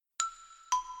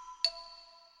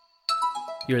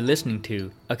You're listening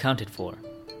to Accounted For,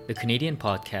 the Canadian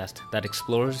podcast that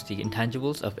explores the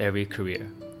intangibles of every career.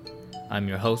 I'm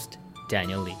your host,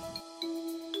 Daniel Lee.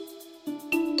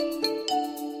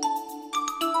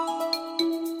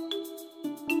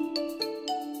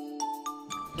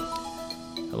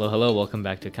 Hello, welcome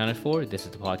back to Accounted For. This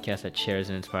is the podcast that shares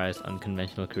and inspires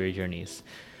unconventional career journeys.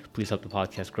 Please help the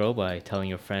podcast grow by telling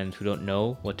your friends who don't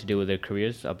know what to do with their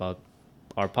careers about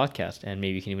our podcast, and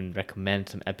maybe you can even recommend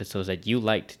some episodes that you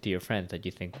liked to your friends that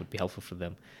you think would be helpful for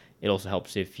them. It also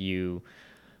helps if you,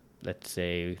 let's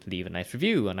say, leave a nice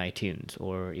review on iTunes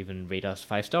or even rate us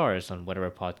 5 stars on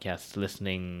whatever podcast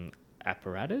listening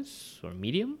apparatus or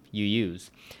medium you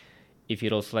use. If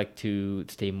you'd also like to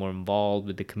stay more involved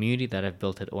with the community that I've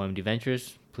built at OMD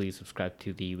Ventures, please subscribe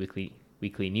to the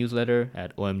weekly newsletter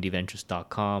at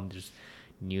omdventures.com. There's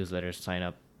newsletter sign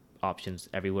up options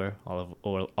everywhere,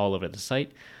 all over the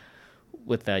site.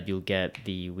 With that, you'll get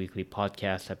the weekly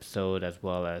podcast episode as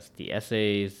well as the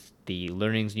essays, the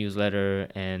learnings newsletter,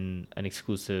 and an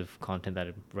exclusive content that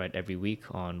I write every week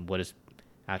on what it's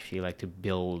actually like to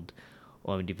build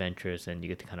OMD Ventures, and you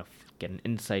get to kind of get an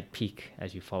inside peek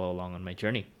as you follow along on my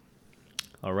journey.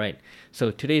 All right,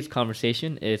 so today's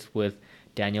conversation is with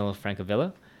Daniel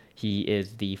Francavilla. He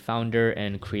is the founder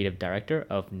and creative director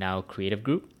of Now Creative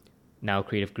Group. Now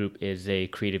Creative Group is a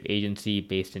creative agency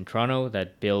based in Toronto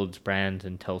that builds brands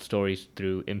and tells stories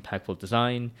through impactful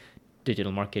design,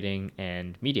 digital marketing,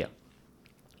 and media.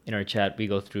 In our chat, we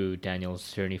go through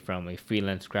Daniel's journey from a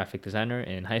freelance graphic designer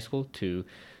in high school to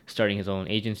starting his own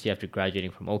agency after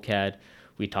graduating from OCAD.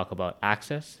 We talk about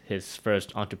Access, his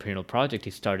first entrepreneurial project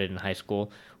he started in high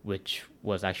school, which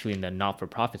was actually in the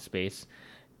not-for-profit space,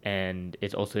 and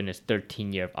it's also in his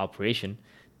 13th year of operation,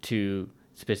 to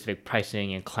specific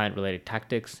pricing and client-related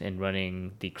tactics in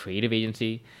running the creative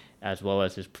agency, as well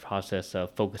as his process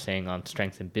of focusing on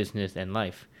strengths in business and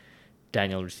life.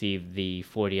 Daniel received the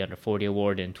 40 Under 40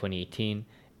 award in 2018,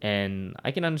 and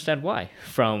I can understand why,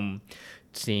 from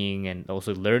seeing and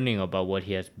also learning about what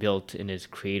he has built in his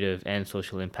creative and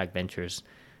social impact ventures.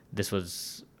 This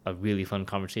was a really fun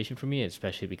conversation for me,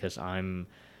 especially because I'm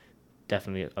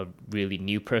definitely a really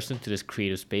new person to this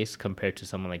creative space compared to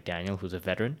someone like Daniel, who's a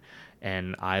veteran.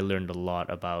 And I learned a lot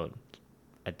about,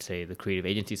 I'd say, the creative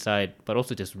agency side, but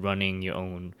also just running your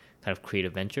own kind of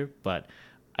creative venture. But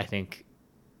I think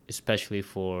especially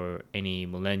for any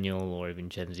millennial or even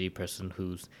Gen Z person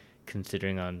who's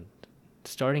considering on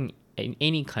starting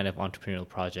any kind of entrepreneurial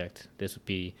project, this would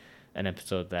be an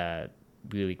episode that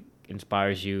really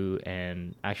inspires you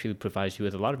and actually provides you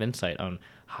with a lot of insight on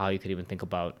how you could even think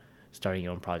about starting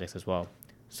your own projects as well.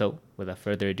 So without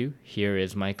further ado, here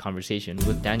is my conversation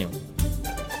with Daniel.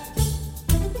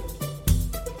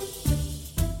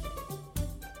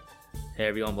 Hey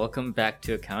everyone, welcome back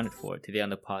to Accounted For. Today on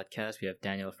the podcast, we have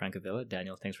Daniel Francavilla.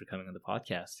 Daniel, thanks for coming on the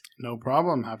podcast. No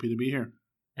problem. Happy to be here.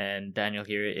 And Daniel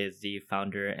here is the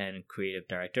founder and creative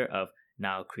director of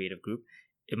Now Creative Group.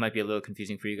 It might be a little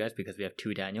confusing for you guys because we have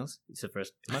two Daniels. It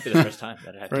might be the first time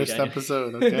that I have two Daniels. First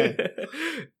episode, okay.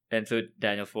 And so,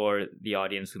 Daniel, for the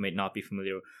audience who may not be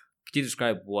familiar, could you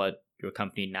describe what your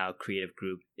company Now Creative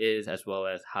Group is, as well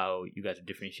as how you guys are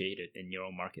differentiated in your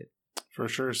own market? For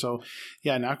sure. So,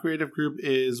 Now Creative Group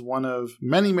is one of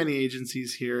many, many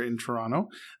agencies here in Toronto.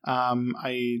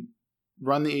 I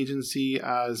run the agency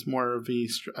as more of a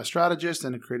strategist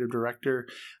and a creative director,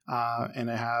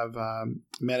 and I have a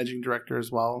managing director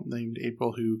as well named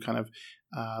April, who kind of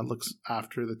looks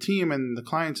after the team and the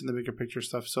clients and the bigger picture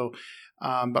stuff. So,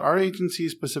 but our agency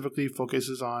specifically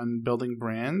focuses on building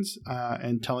brands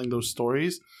and telling those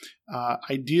stories.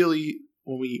 Ideally,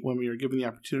 when we are given the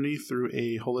opportunity through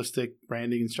a holistic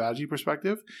branding and strategy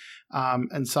perspective.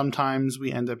 And sometimes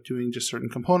we end up doing just certain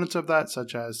components of that,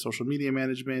 such as social media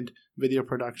management, video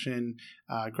production,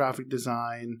 graphic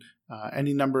design,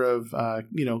 any number of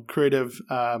creative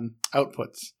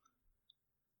outputs.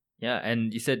 Yeah,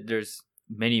 and you said there's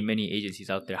many agencies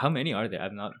out there. How many are there?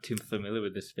 I'm not too familiar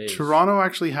with this space. Toronto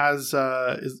actually has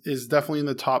is definitely in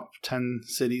the top 10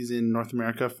 cities in North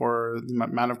America for the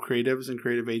amount of creatives and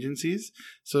creative agencies.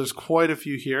 So there's quite a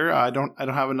few here. I don't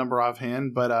have a number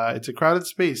offhand, but it's a crowded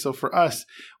space. So for us,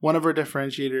 one of our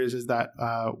differentiators is that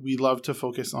we love to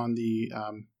focus on the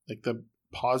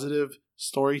positive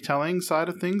storytelling side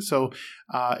of things. So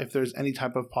if there's any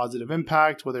type of positive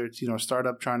impact, whether it's a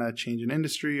startup trying to change an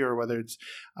industry, or whether it's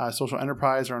a social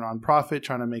enterprise or a nonprofit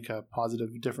trying to make a positive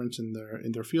difference in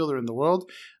their field or in the world,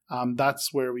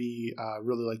 that's where we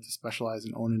really like to specialize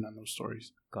and own in on those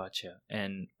stories. Gotcha.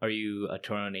 And are you a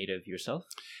Toronto native yourself?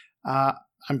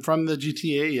 I'm from the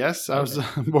GTA, yes. Okay. I was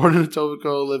born in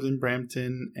Etobicoke, lived in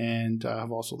Brampton, and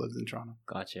have also lived in Toronto.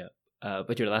 Gotcha.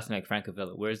 But your last name, like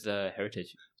Francavilla, where's the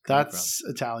heritage coming from? That's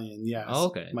Italian. Yes. Oh,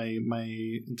 okay. My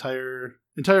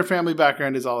entire family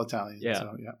background is all Italian. Yeah.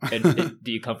 So, yeah. And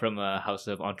do you come from a house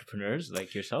of entrepreneurs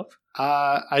like yourself?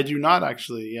 I do not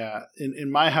actually. Yeah.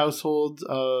 In my household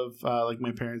of like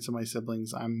my parents and my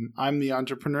siblings, I'm the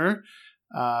entrepreneur.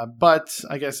 But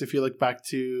I guess if you look back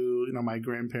to my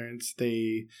grandparents,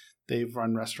 they've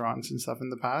run restaurants and stuff in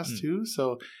the past too.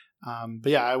 So,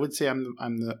 but yeah, I would say I'm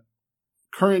the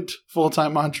current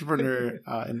full-time entrepreneur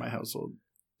in my household.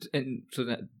 And so,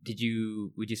 would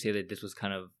you say that this was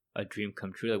kind of a dream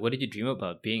come true? Like, what did you dream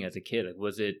about being as a kid? Like,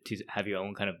 was it to have your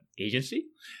own kind of agency?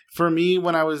 For me,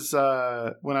 when I was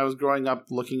growing up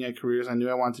looking at careers, I knew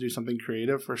I wanted to do something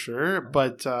creative for sure,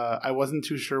 but I wasn't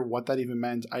too sure what that even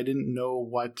meant. I didn't know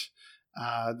what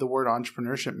the word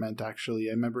entrepreneurship meant, actually.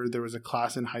 I remember there was a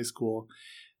class in high school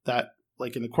that,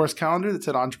 like, in the course calendar that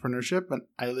said entrepreneurship, but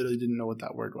I literally didn't know what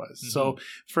that word was. Mm-hmm. So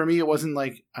for me, it wasn't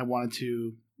like I wanted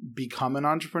to become an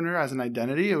entrepreneur as an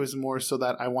identity. It was more so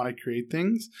that I want to create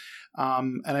things.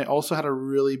 And I also had a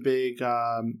really big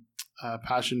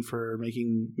passion for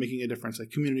making a difference, like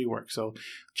community work. So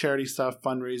charity stuff,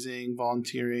 fundraising,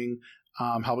 volunteering,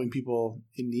 helping people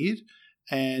in need.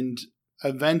 And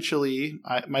eventually,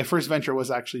 my first venture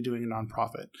was actually doing a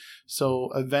nonprofit.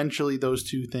 So eventually those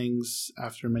two things,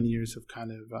 after many years, have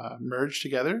kind of merged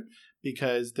together,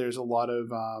 because there's a lot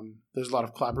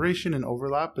of collaboration and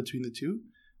overlap between the two.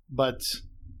 But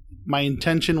my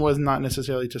intention was not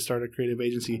necessarily to start a creative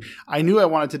agency. I knew I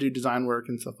wanted to do design work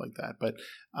and stuff like that. But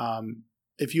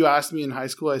if you asked me in high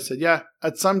school, I said, yeah,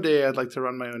 at some day I'd like to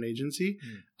run my own agency.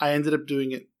 I ended up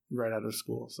doing it right out of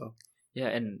school. So yeah,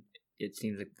 and it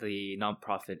seems like the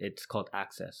nonprofit, it's called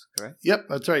Access, correct? Yep,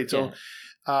 that's right. So,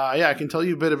 I can tell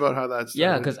you a bit about how that's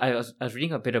started. Yeah, because I was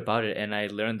reading a bit about it, and I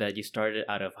learned that you started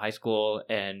out of high school,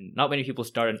 and not many people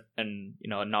start a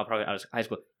nonprofit out of high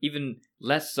school. Even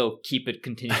less so keep it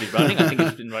continuously running. I think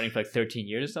it's been running for like 13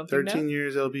 years or something 13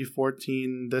 years. It'll be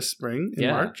 14 this spring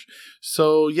in March.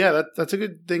 So, yeah, that's a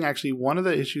good thing, actually. One of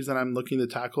the issues that I'm looking to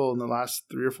tackle in the last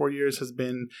 3 or 4 years has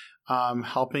been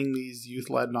helping these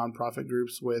youth-led nonprofit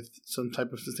groups with some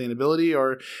type of sustainability,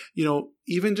 or,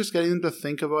 even just getting them to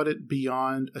think about it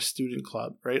beyond a student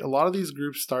club, right? A lot of these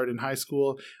groups start in high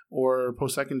school or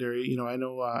post-secondary. I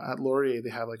know at Laurier, they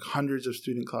have like hundreds of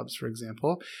student clubs, for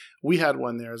example. We had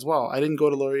one there as well. I didn't go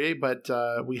to Laurier, but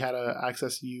we had a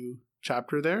Access U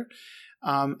chapter there.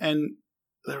 And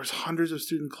there was hundreds of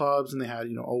student clubs, and they had,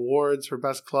 awards for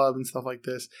best club and stuff like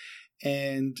this.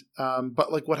 And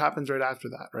but like, what happens right after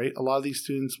that, right? A lot of these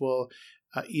students will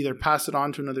either pass it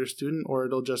on to another student, or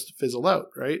it'll just fizzle out,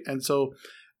 right? And so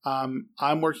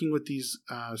I'm working with these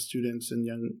students and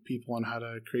young people on how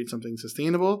to create something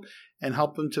sustainable and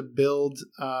help them to build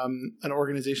an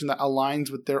organization that aligns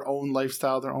with their own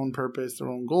lifestyle, their own purpose, their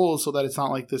own goals, so that it's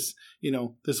not like this,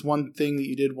 this one thing that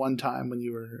you did one time when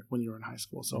you were in high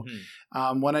school. So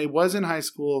when I was in high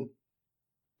school,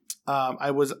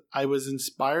 I was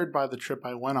inspired by the trip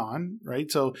I went on, right?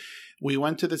 So we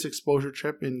went to this exposure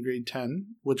trip in grade 10,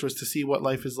 which was to see what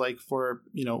life is like for,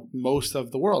 most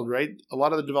of the world, right? A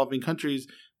lot of the developing countries,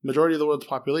 majority of the world's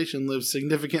population lives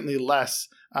significantly less,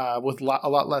 with a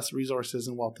lot less resources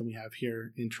and wealth than we have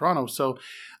here in Toronto. So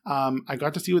I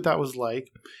got to see what that was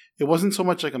like. It wasn't so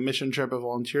much like a mission trip, a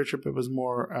volunteer trip. It was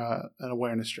more an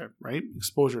awareness trip, right?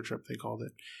 Exposure trip, they called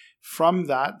it. From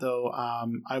that, though,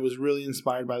 I was really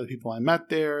inspired by the people I met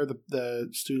there, the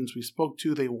students we spoke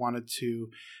to. They wanted to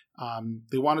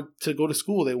go to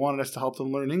school. They wanted us to help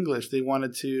them learn English. They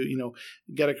wanted to,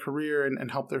 get a career and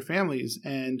help their families.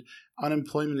 And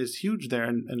unemployment is huge there,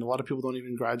 and a lot of people don't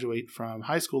even graduate from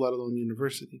high school, let alone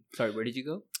university. Sorry, where did you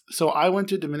go? So I went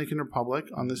to Dominican Republic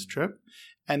on this trip,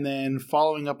 and then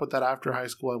following up with that after high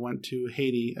school, I went to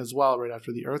Haiti as well, right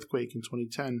after the earthquake in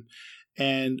 2010,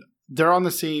 and they're on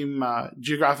the same,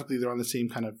 geographically, they're on the same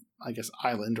kind of, I guess,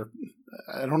 island, or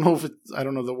I don't know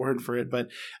the word for it, but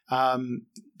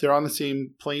they're on the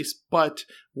same place, but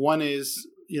one is,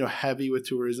 heavy with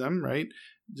tourism, right?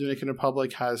 Dominican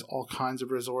Republic has all kinds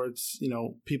of resorts,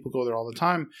 people go there all the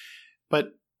time,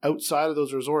 but outside of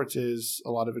those resorts is a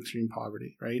lot of extreme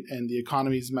poverty, right? And the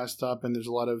economy's messed up, and there's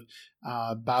a lot of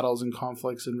battles and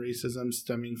conflicts and racism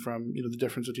stemming from, the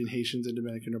difference between Haitians and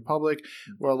Dominican Republic,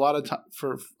 where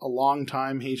for a long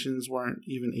time, Haitians weren't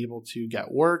even able to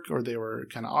get work, or they were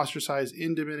kind of ostracized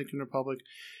in Dominican Republic.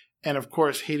 And of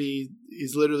course, Haiti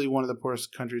is literally one of the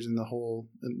poorest countries in the whole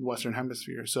Western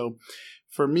Hemisphere. So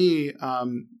for me,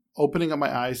 opening up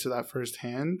my eyes to that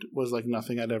firsthand was like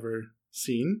nothing I'd ever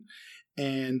seen.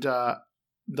 And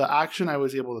the action I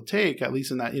was able to take, at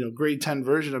least in that, grade 10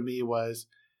 version of me, was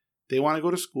they want to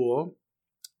go to school.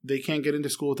 they can't get into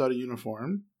school without a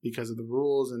uniform because of the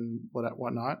rules and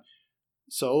whatnot.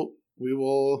 So we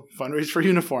will fundraise for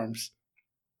uniforms.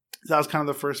 That was kind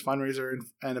of the first fundraiser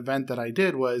and event that I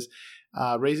did, was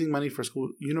raising money for school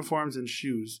uniforms and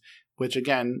shoes, which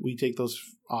again, we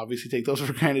obviously take those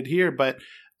for granted here, but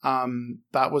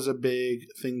that was a big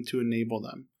thing to enable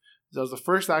them. That was the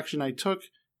first action I took,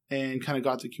 and kind of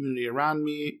got the community around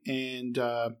me, and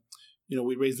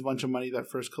we raised a bunch of money that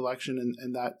first collection,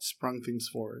 and that sprung things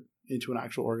forward into an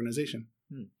actual organization.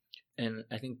 And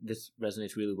I think this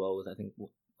resonates really well with, I think,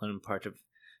 one part of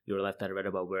your life that I read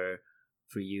about, where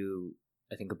for you,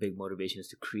 I think a big motivation is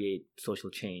to create social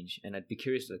change. And I'd be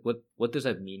curious, like, what does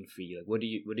that mean for you? Like, what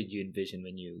did you envision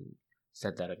when you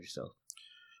said that of yourself?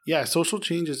 Yeah, social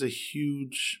change is a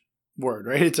huge word,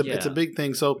 right? It's a big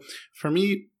thing. So for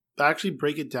me, I actually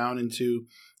break it down into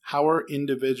how are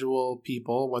individual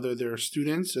people, whether they're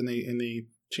students and they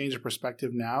change their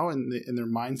perspective now and in their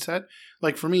mindset.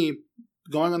 Like for me,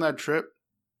 going on that trip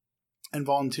and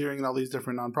volunteering in all these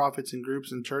different nonprofits and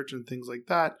groups and church and things like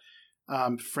that,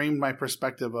 framed my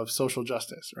perspective of social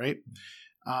justice, right?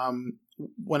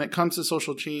 When it comes to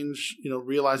social change,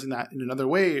 realizing that in another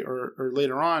way or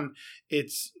later on,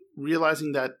 it's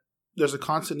realizing that there's a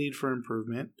constant need for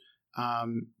improvement,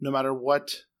 no matter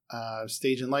what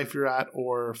stage in life you're at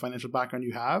or financial background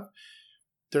you have.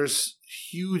 There's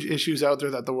huge issues out there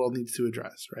that the world needs to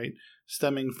address, right?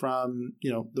 Stemming from,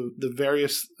 the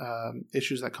various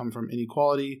issues that come from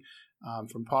inequality,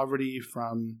 from poverty,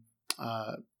 from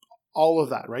all of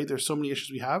that, right? There's so many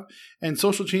issues we have. And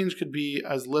social change could be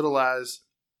as little as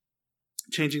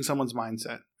changing someone's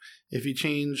mindset. If you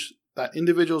change that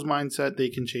individual's mindset, they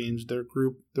can change their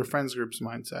friends group's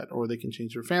mindset, or they can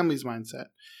change their family's mindset,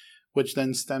 which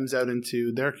then stems out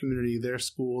into their community, their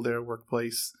school, their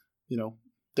workplace,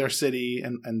 their city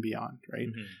and beyond, right?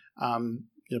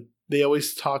 Mm-hmm. They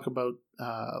always talk about,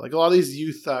 like a lot of these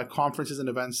youth conferences and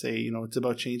events say, it's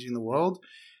about changing the world.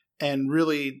 And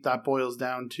really that boils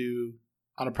down to,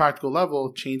 on a practical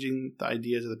level, changing the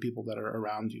ideas of the people that are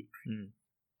around you. Mm.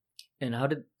 And how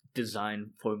did design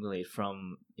formulate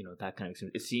from, that kind of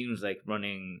experience? It seems like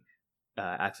running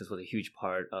Access was a huge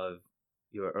part of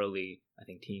your early, I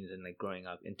think, teens and like growing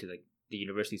up into like the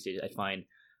university stage. I find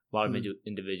a lot of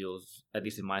individuals, at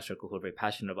least in my circle, who are very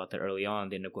passionate about that early on,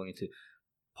 they end up going into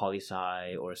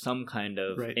poli-sci or some kind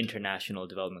of international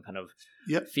development kind of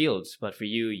fields. But for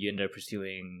you, you ended up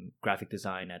pursuing graphic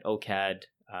design at OCAD.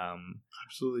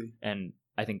 Absolutely. And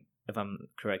I think, if I'm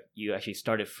correct, you actually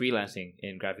started freelancing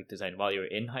in graphic design while you were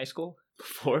in high school,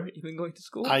 before even going to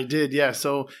school? I did, yeah.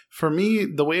 So for me,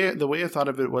 the way I thought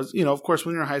of it was, of course,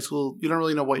 when you're in high school, you don't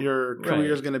really know what your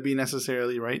career is going to be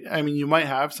necessarily, right? I mean, you might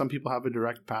have. Some people have a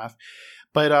direct path.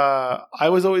 But I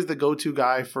was always the go-to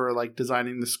guy for like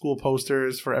designing the school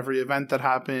posters for every event that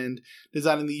happened,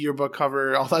 designing the yearbook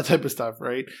cover, all that type of stuff,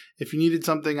 right? If you needed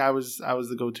something, I was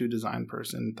the go-to design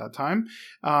person at that time.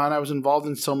 And I was involved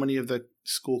in so many of the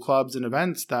school clubs and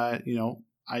events that,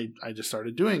 I just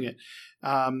started doing it.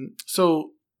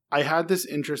 So I had this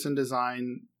interest in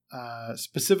design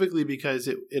specifically because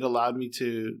it allowed me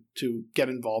to get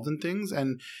involved in things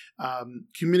and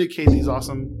communicate these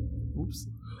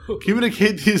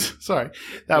communicate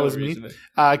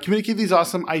these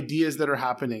awesome ideas that are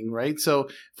happening, right? So,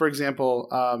 for example,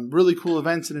 really cool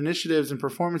events and initiatives and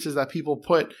performances that people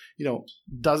put,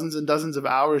 dozens and dozens of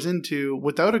hours into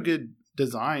without a good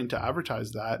design to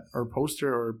advertise that or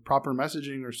poster or proper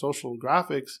messaging or social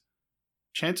graphics,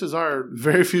 chances are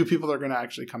very few people are going to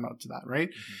actually come out to that, right?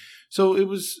 Mm-hmm. So it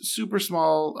was super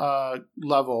small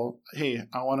level. Hey,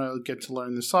 I want to get to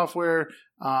learn this software.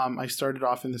 I started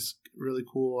off in this really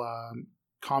cool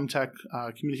Comtech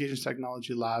communications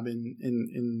technology lab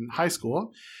in high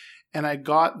school. And I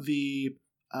got the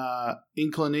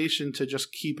inclination to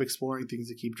just keep exploring things,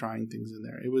 to keep trying things in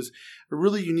there. It was a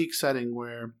really unique setting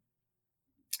where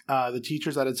the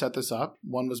teachers that had set this up,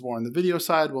 one was more on the video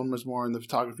side, one was more on the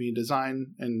photography and design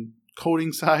and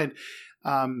coding side.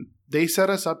 They set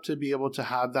us up to be able to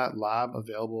have that lab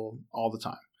available all the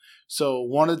time. So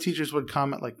one of the teachers would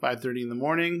come at like 5:30 in the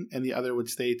morning and the other would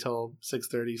stay till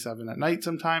 6:30, 7 at night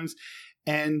sometimes.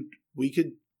 And we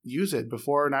could use it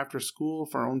before and after school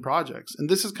for our own projects. And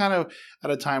this is kind of at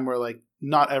a time where like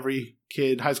not every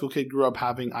high school kid grew up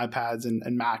having iPads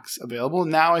and Macs available.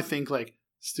 Now I think like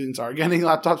students are getting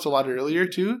laptops a lot earlier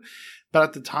too. But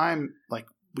at the time, like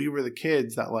we were the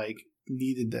kids that like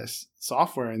needed this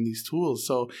software and these tools.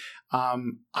 So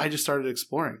I just started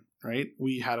exploring. right?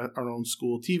 We had our own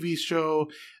school TV show.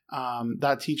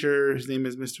 That teacher, his name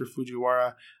is Mr.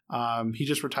 Fujiwara. He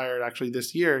just retired actually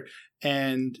this year.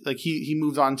 And like he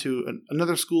moved on to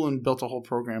another school and built a whole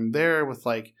program there with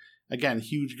like, again,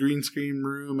 huge green screen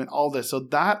room and all this. So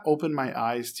that opened my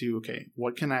eyes to, okay,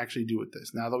 what can I actually do with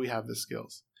this now that we have the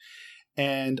skills?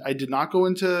 And I did not go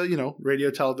into,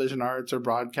 radio, television arts or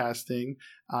broadcasting,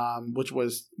 which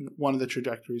was one of the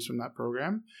trajectories from that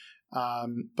program.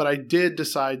 But I did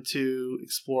decide to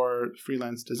explore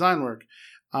freelance design work.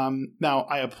 Now,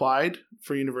 I applied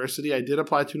for university. I did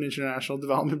apply to an international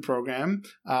development program,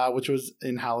 which was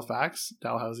in Halifax,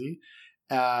 Dalhousie.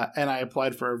 And I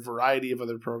applied for a variety of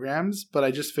other programs. But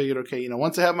I just figured, okay,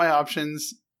 once I have my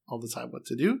options, I'll decide what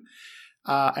to do.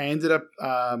 I ended up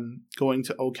going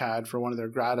to OCAD for one of their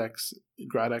grad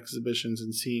exhibitions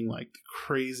and seeing like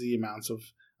crazy amounts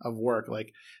of work,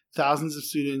 like thousands of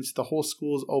students. The whole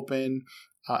school is open.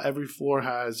 Every floor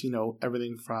has,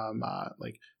 everything from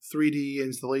like 3D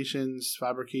installations,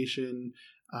 fabrication,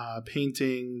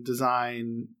 painting,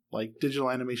 design, like digital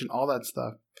animation, all that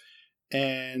stuff.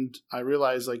 And I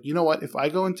realized like, you know what, if I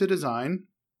go into design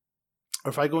or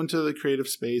if I go into the creative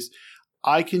space,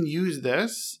 I can use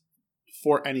this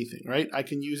for anything, right? I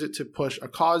can use it to push a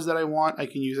cause that I want. I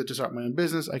can use it to start my own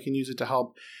business. I can use it to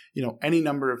help, any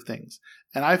number of things.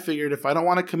 And I figured if I don't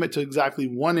want to commit to exactly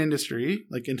one industry,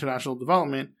 like international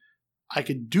development, I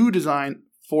could do design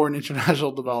for an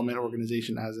international development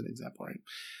organization as an example, right?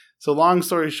 So long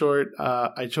story short,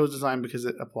 I chose design because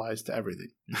it applies to everything.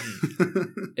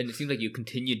 Mm-hmm. And it seems like you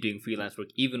continued doing freelance work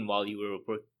even while you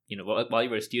were while you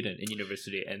were a student in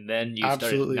university, and then you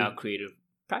Absolutely. started now creative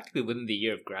practically within the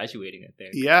year of graduating, I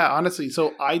think. Yeah, honestly.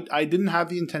 So I didn't have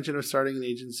the intention of starting an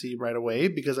agency right away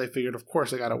because I figured, of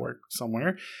course, I got to work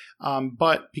somewhere.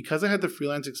 But because I had the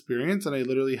freelance experience and I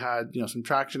literally had, some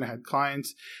traction, I had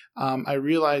clients, I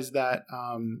realized that,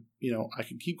 I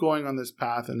could keep going on this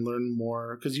path and learn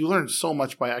more because you learn so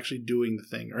much by actually doing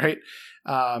the thing, right?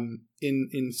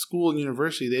 In school and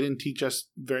university, they didn't teach us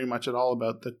very much at all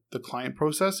about the client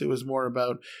process. It was more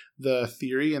about the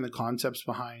theory and the concepts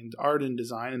behind art and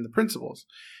design and the principles.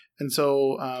 And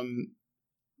so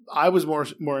I was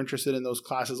more interested in those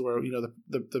classes where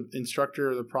the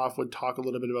instructor or the prof would talk a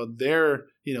little bit about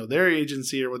their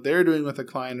agency or what they're doing with a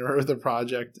client or the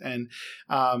project. And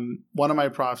one of my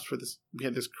profs we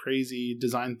had this crazy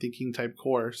design thinking type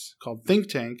course called Think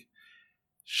Tank.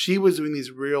 She was doing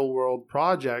these real world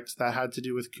projects that had to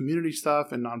do with community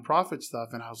stuff and nonprofit stuff,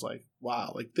 and I was like,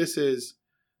 wow, like this is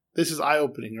eye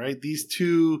opening, right? These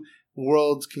two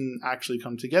worlds can actually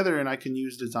come together, and I can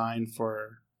use design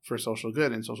for social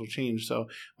good and social change. So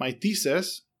my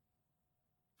thesis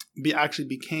actually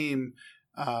became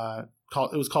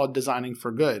it was called Designing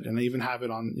for Good, and I even have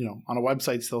it on a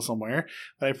website still somewhere.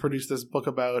 But I produced this book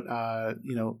about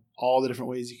all the different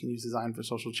ways you can use design for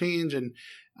social change, and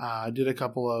did a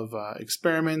couple of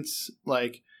experiments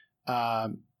like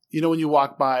when you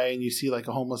walk by and you see like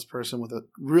a homeless person with a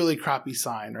really crappy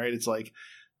sign, right? It's like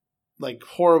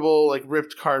horrible, like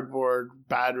ripped cardboard,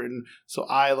 bad written. So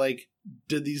I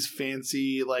did these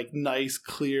fancy, nice,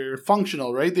 clear,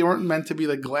 functional, right? They weren't meant to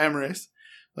be glamorous,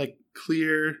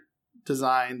 clear,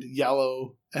 designed,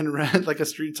 yellow and red, like a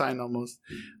street sign almost,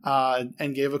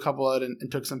 and gave a couple out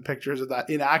and took some pictures of that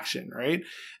in action, right?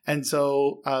 And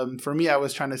so for me, I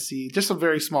was trying to see just a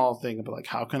very small thing about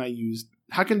how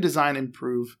can design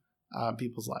improve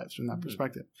people's lives from that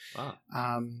perspective.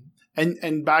 Wow.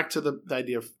 And back to the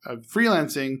idea of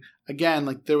freelancing,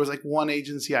 again, there was one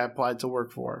agency I applied to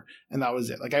work for, and that was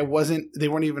it. They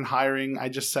weren't even hiring. I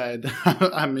just said,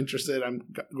 I'm interested, I'm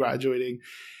graduating.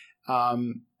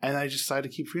 And I just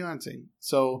decided to keep freelancing.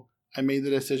 So I made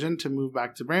the decision to move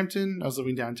back to Brampton. I was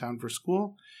living downtown for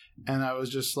school, and I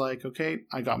was just like, okay,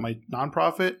 I got my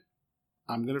nonprofit.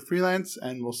 I'm going to freelance,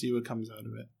 and we'll see what comes out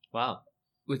of it. Wow.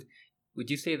 Would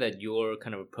you say that your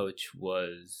kind of approach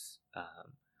was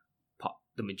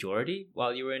the majority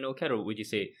while you were in OCAD, or would you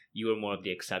say you were more of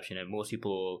the exception and most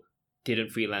people didn't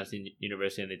freelance in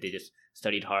university and they just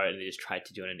studied hard and they just tried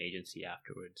to join an agency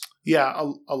afterwards?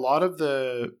 Yeah, a lot of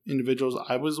the individuals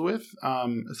I was with,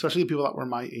 especially the people that were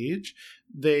my age,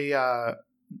 they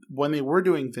when they were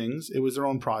doing things, it was their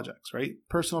own projects, right?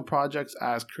 Personal projects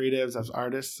as creatives, as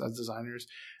artists, as designers.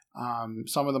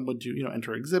 Some of them would do,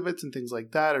 enter exhibits and things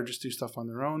like that, or just do stuff on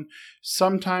their own.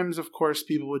 Sometimes, of course,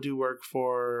 people would do work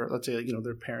for, let's say,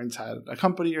 their parents had a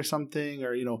company or something,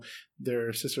 or,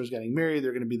 their sister's getting married.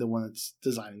 They're going to be the one that's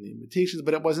designing the invitations,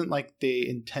 but it wasn't like they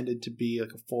intended to be a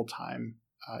full-time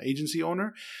agency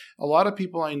owner. A lot of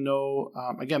people I know,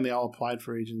 again, they all applied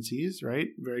for agencies, right?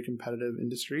 Very competitive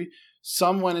industry.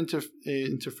 Some went into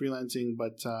freelancing,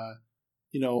 but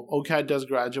OCAD does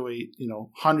graduate,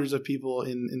 hundreds of people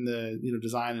in the,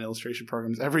 design and illustration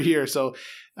programs every year. So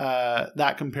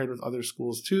that compared with other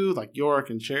schools too, like York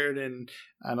and Sheridan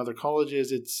and other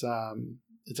colleges, it's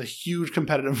a huge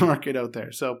competitive market out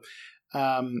there. So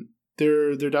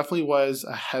there definitely was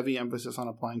a heavy emphasis on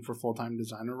applying for full-time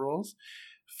designer roles.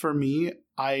 For me,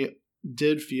 I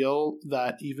did feel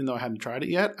that even though I hadn't tried it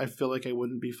yet, I feel like I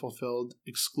wouldn't be fulfilled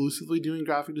exclusively doing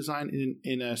graphic design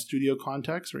in a studio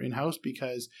context or in-house,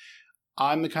 because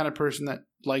I'm the kind of person that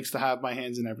likes to have my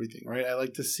hands in everything, right? I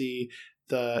like to see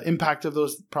the impact of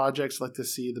those projects, like to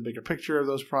see the bigger picture of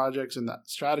those projects and that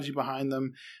strategy behind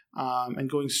them. And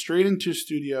going straight into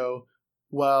studio,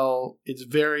 well, it's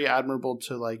very admirable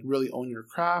to like really own your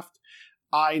craft.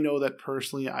 I know that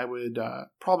personally I would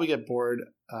probably get bored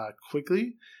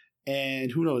quickly, and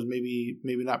who knows, maybe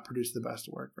not produce the best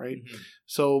work, right? Mm-hmm.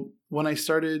 So when I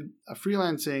started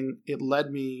freelancing, it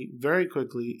led me very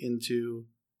quickly into,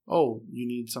 oh, you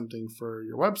need something for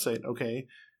your website. Okay,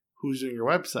 who's doing your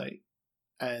website?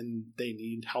 And they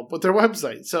need help with their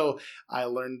website. So I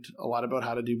learned a lot about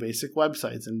how to do basic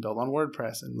websites and build on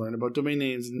WordPress and learn about domain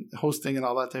names and hosting and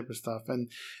all that type of stuff. And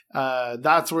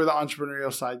that's where the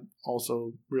entrepreneurial side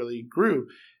also really grew.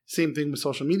 Same thing with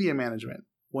social media management.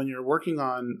 When you're working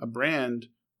on a brand,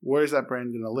 where's that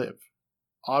brand going to live?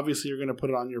 Obviously, you're going to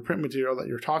put it on your print material that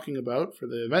you're talking about for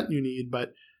the event you need,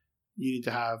 but you need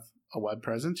to have a web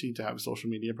presence. You need to have a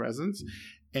social media presence.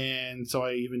 And so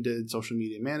I even did social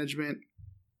media management.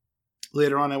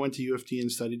 Later on, I went to U of T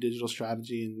and studied digital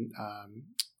strategy and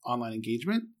online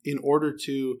engagement in order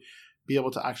to be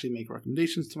able to actually make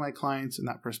recommendations to my clients in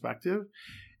that perspective.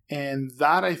 And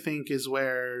that, I think, is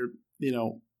where,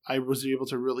 I was able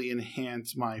to really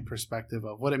enhance my perspective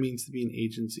of what it means to be an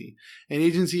agency. An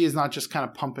agency is not just kind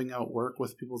of pumping out work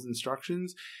with people's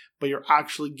instructions, but you're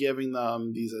actually giving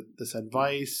them this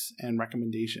advice and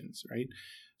recommendations, right?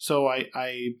 So I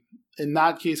in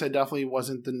that case, I definitely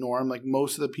wasn't the norm. Like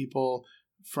most of the people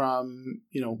from,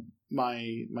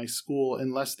 my school,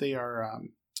 unless they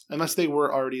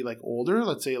were already like older,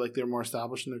 let's say like they're more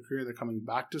established in their career, they're coming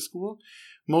back to school.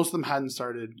 Most of them hadn't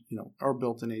started, or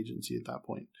built an agency at that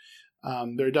point.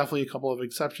 There are definitely a couple of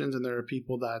exceptions, and there are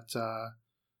people that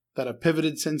have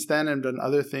pivoted since then and done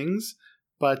other things.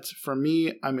 But for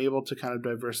me, I'm able to kind of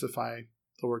diversify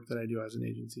the work that I do as an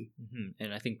agency. Mm-hmm.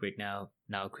 And I think right now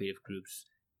creative groups,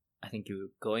 I think you're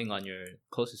going on your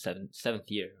close to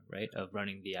seventh year, right, of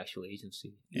running the actual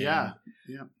agency. And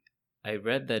yeah. I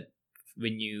read that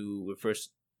when you were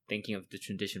first thinking of the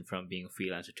transition from being a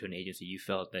freelancer to an agency, you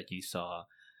felt that you saw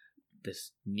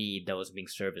this need that was being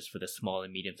serviced for the small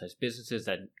and medium-sized businesses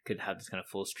that could have this kind of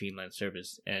full streamlined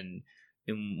service. And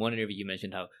in one interview, you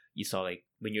mentioned how you saw like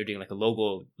when you're doing like a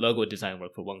logo design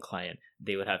work for one client,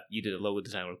 they would have you do the logo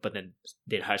design work, but then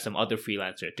they'd hire some other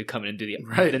freelancer to come in and do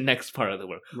the next part of the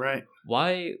work. Right.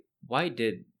 Why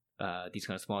did these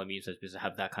kind of small and medium-sized businesses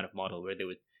have that kind of model where they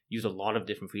would use a lot of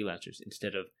different freelancers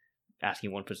instead of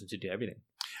asking one person to do everything?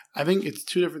 I think it's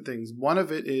two different things. One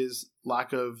of it is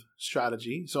lack of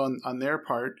strategy. So on their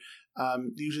part,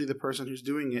 usually the person who's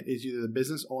doing it is either the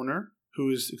business owner, who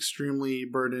is extremely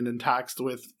burdened and taxed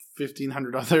with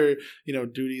 1,500 other,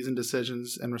 duties and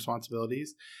decisions and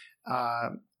responsibilities,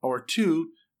 or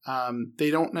two,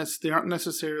 they aren't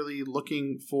necessarily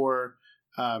looking for.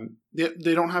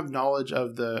 They don't have knowledge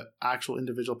of the actual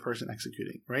individual person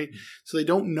executing, right? Mm-hmm. So they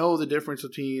don't know the difference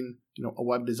between, a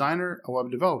web designer, a web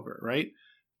developer, right?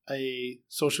 A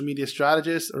social media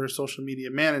strategist or a social media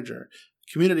manager,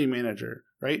 community manager,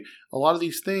 right? A lot of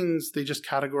these things, they just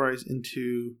categorize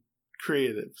into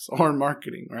creatives or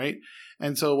marketing, right?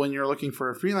 And so when you're looking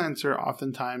for a freelancer,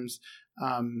 oftentimes,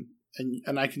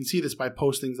 and I can see this by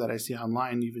postings that I see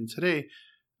online even today,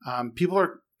 people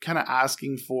are kind of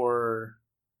asking for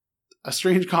a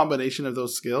strange combination of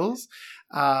those skills,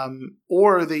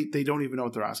 or they don't even know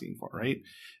what they're asking for, right?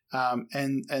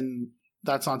 And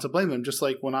that's not to blame them. Just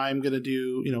like when I'm going to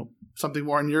do, something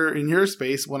more in your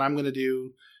space, when I'm going to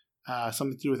do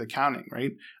something to do with accounting,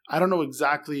 right? I don't know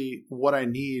exactly what I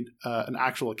need an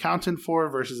actual accountant for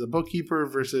versus a bookkeeper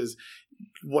versus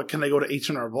what can I go to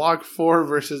H&R Block for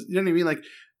versus, you know what I mean?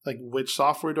 Like which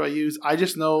software do I use? I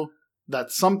just know that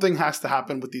something has to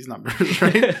happen with these numbers,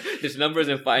 right? There's numbers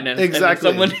in finance. Exactly.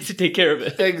 And someone needs to take care of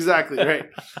it. Exactly, right.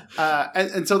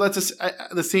 And so that's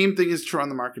the same thing is true on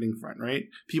the marketing front, right?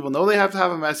 People know they have to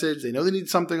have a message. They know they need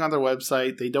something on their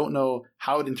website. They don't know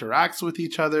how it interacts with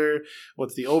each other.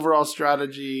 What's the overall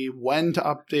strategy? When to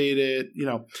update it?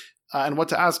 and what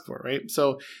to ask for, right?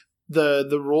 So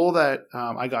the role that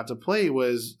I got to play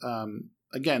was,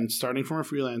 again, starting from a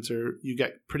freelancer, you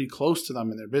get pretty close to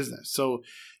them in their business. So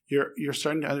you're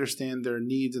starting to understand their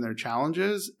needs and their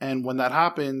challenges. And when that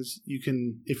happens, you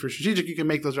can, if you're strategic, you can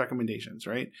make those recommendations,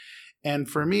 right? And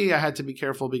for me, I had to be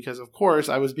careful because, of course,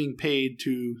 I was being paid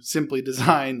to simply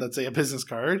design, let's say, a business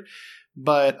card,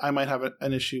 but I might have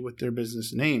an issue with their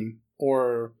business name,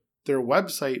 or their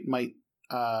website might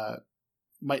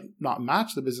not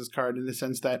match the business card, in the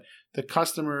sense that the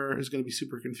customer is going to be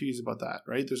super confused about that,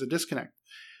 right? There's a disconnect.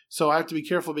 So I have to be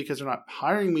careful because they're not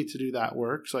hiring me to do that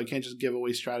work. So I can't just give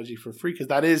away strategy for free, because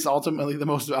that is ultimately the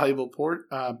most valuable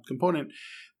component.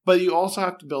 But you also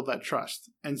have to build that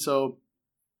trust. And so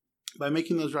by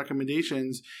making those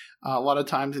recommendations, a lot of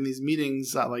times in these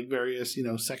meetings at like various,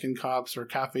 second cops or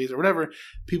cafes or whatever,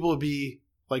 people would be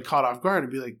like caught off guard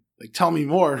and be like, tell me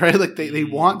more, right? Like they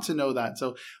want to know that.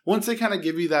 So once they kind of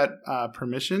give you that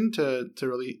permission to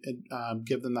really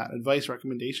give them that advice,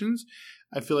 recommendations,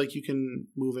 I feel like you can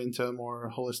move into a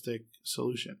more holistic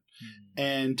solution.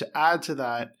 And to add to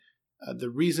that, the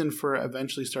reason for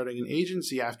eventually starting an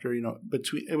agency after,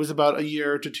 it was about a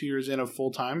year to 2 years in of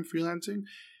full-time freelancing.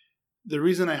 The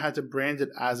reason I had to brand it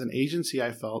as an agency,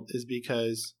 I felt, is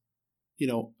because,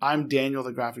 I'm Daniel,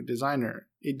 the graphic designer.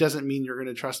 It doesn't mean you're going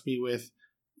to trust me with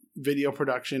video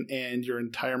production and your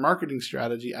entire marketing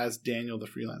strategy as Daniel, the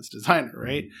freelance designer,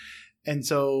 right? And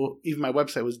so even my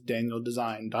website was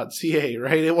danieldesign.ca,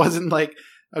 right? It wasn't like,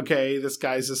 okay, this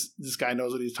guy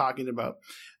knows what he's talking about.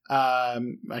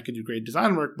 I could do great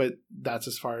design work, but that's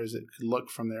as far as it could look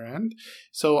from their end.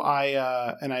 So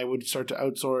I would start to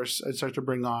outsource. I'd start to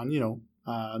bring on,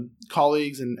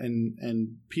 colleagues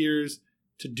and peers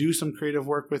to do some creative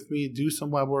work with me, do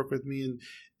some web work with me.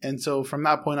 And so from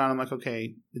that point on, I'm like,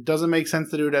 okay, it doesn't make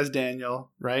sense to do it as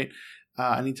Daniel, right?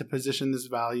 I need to position this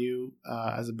value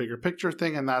as a bigger picture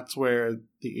thing. And that's where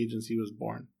the agency was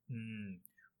born.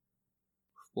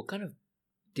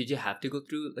 Did you have to go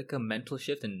through like a mental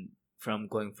shift and from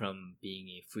going from being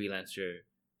a freelancer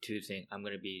to saying, I'm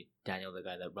going to be Daniel, the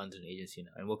guy that runs an agency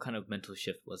now? And what kind of mental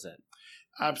shift was that?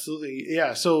 Absolutely.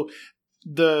 Yeah. So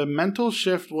the mental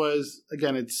shift was,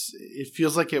 again, it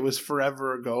feels like it was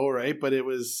forever ago, right? But it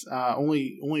was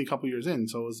only a couple years in.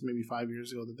 So it was maybe 5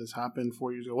 years ago that this happened,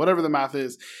 4 years ago, whatever the math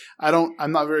is.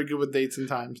 I'm not very good with dates and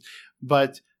times,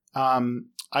 but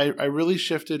I really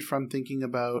shifted from thinking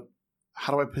about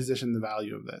how do I position the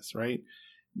value of this, right?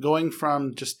 Going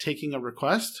from just taking a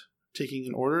request, taking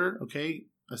an order, okay,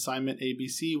 assignment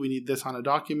ABC, we need this on a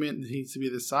document, it needs to be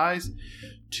this size,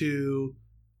 to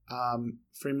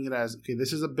framing it as, okay,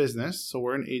 this is a business, so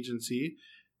we're an agency.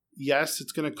 Yes,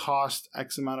 it's going to cost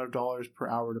X amount of dollars per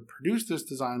hour to produce this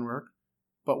design work,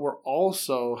 but we're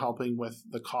also helping with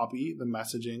the copy, the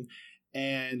messaging,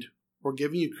 and we're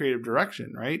giving you creative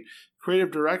direction, right?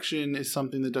 Creative direction is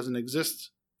something that doesn't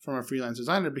exist from a freelance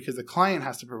designer because the client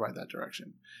has to provide that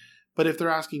direction. But if they're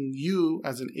asking you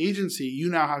as an agency, you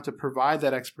now have to provide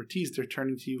that expertise. They're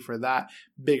turning to you for that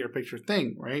bigger picture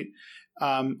thing, right?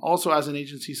 Also, as an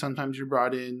agency, sometimes you're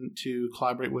brought in to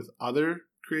collaborate with other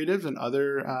creatives and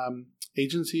other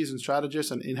agencies and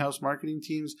strategists and in-house marketing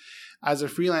teams. As a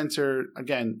freelancer,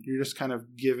 again, you're just kind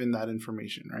of given that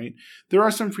information, right? There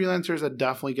are some freelancers that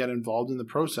definitely get involved in the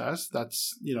process.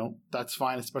 That's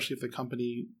fine, especially if the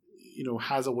company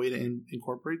has a way to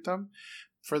incorporate them.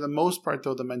 For the most part,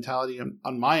 though, the mentality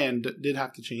on my end did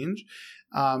have to change.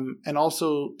 And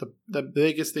also the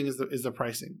biggest thing is the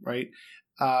pricing, right?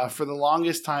 For the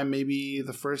longest time, maybe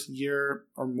the first year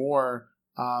or more,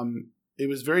 it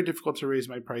was very difficult to raise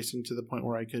my pricing to the point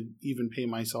where I could even pay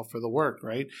myself for the work,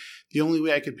 right? The only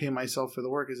way I could pay myself for the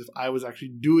work is if I was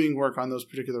actually doing work on those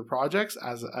particular projects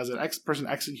as an person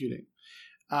executing.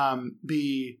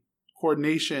 The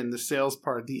coordination, the sales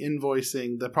part, the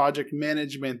invoicing, the project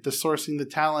management, the sourcing, the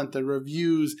talent, the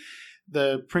reviews,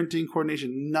 the printing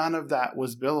coordination, none of that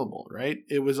was billable, right?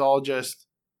 It was all just,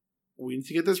 we need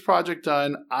to get this project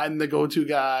done. I'm the go-to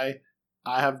guy.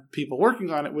 I have people working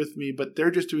on it with me, but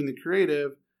they're just doing the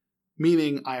creative,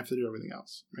 meaning I have to do everything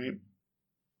else, right?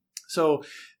 So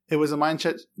it was a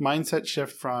mindset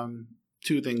shift from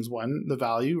two things. One, the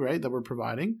value, right, that we're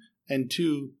providing, and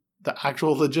two, the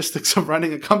actual logistics of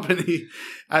running a company,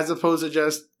 as opposed to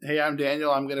just, hey, I'm Daniel,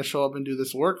 I'm going to show up and do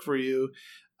this work for you.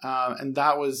 And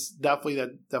that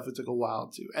definitely took a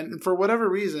while too. And for whatever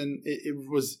reason, it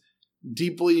was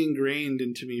deeply ingrained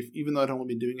into me, even though I'd only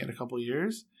been doing it a couple of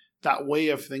years. That way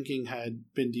of thinking had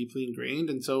been deeply ingrained.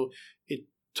 And so it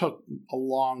took a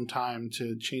long time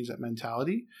to change that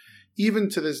mentality.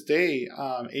 Even to this day,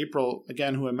 April,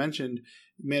 again, who I mentioned,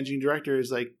 managing director,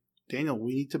 is like, Daniel,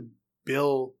 we need to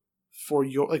bill for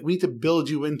your, like, we need to build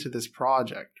you into this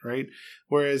project, right?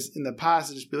 Whereas in the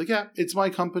past, it'd just be like, yeah, it's my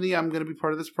company. I'm going to be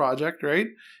part of this project, right?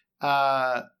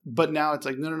 But now it's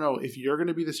like, no. If you're going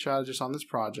to be the strategist on this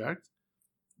project,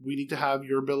 we need to have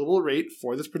your billable rate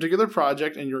for this particular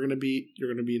project, and you're going to be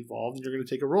involved, and you're going to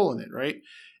take a role in it, right?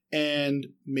 And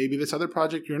maybe this other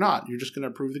project you're not. You're just going to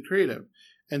approve the creative.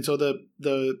 And so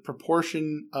the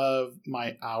proportion of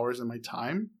my hours and my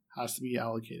time has to be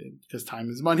allocated, because time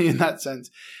is money in that sense.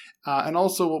 And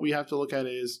also what we have to look at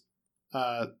is,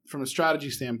 from a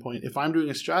strategy standpoint, if I'm doing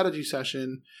a strategy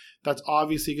session, that's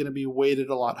obviously going to be weighted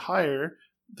a lot higher,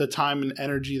 the time and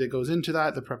energy that goes into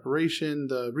that, the preparation,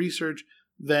 the research,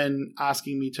 than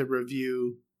asking me to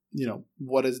review,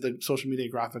 what does the social media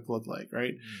graphic look like,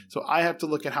 right? Mm-hmm. So I have to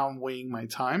look at how I'm weighing my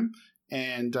time.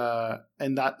 And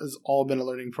that has all been a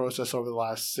learning process over the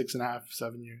last 6.5,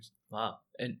 7 years. Wow.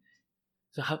 And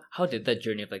so how did that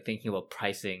journey of like thinking about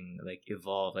pricing like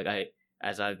evolve? Like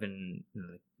as I've been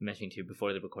mentioning to you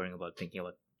before the recording about thinking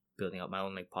about building out my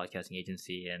own like podcasting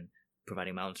agency and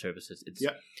providing my own services.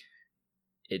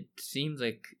 It seems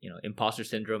like, imposter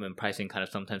syndrome and pricing kind of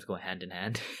sometimes go hand in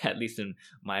hand, at least in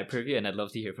my purview. And I'd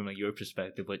love to hear from like your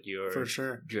perspective what your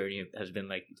journey has been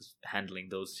like, just handling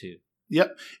those two.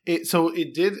 Yep.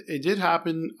 It did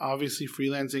happen. Obviously,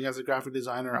 freelancing as a graphic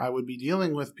designer, I would be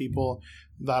dealing with people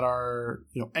that are,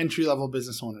 entry level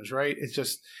business owners, right? It's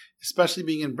just, especially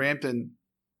being in Brampton.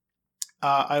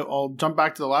 I'll jump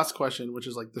back to the last question, which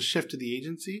is like the shift to the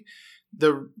agency.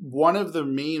 One of the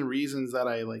main reasons that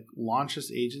I like launched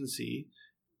this agency,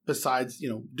 besides,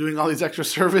 doing all these extra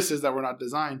services that were not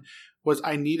designed, was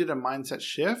I needed a mindset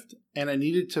shift, and I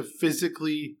needed to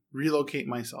physically relocate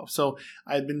myself. So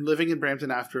I had been living in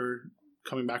Brampton after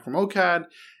coming back from OCAD,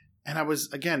 and I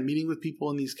was, again, meeting with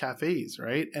people in these cafes,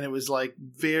 right? And it was like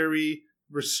very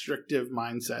restrictive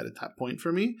mindset at that point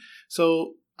for me.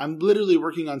 So I'm literally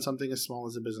working on something as small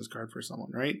as a business card for someone,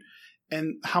 right?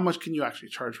 And how much can you actually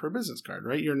charge for a business card,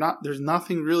 right? There's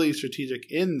nothing really strategic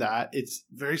in that. It's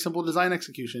very simple design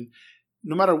execution.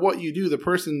 No matter what you do, the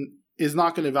person is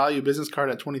not going to value a business card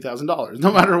at $20,000,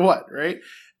 no matter what, right?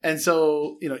 And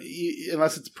so,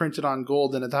 unless it's printed on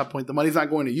gold, then at that point, the money's not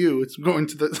going to you; it's going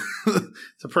to the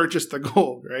to purchase the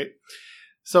gold, right?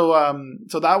 So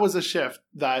that was a shift.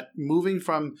 That moving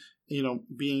from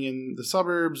being in the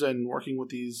suburbs and working with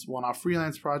these one-off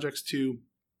freelance projects to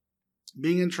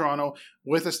being in Toronto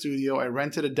with a studio. I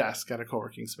rented a desk at a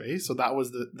co-working space, so that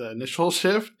was the initial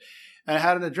shift. And I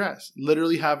had an address.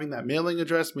 Literally having that mailing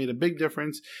address made a big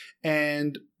difference.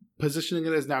 And positioning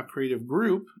it as now Creative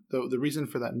Group, the reason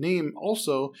for that name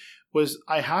also was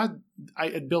I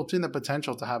had built in the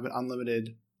potential to have an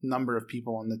unlimited number of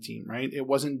people on the team, right? It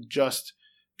wasn't just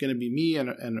going to be me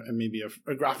and maybe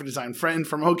a graphic design friend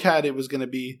from OCAD. It was going to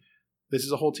be, this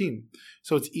is a whole team.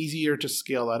 So it's easier to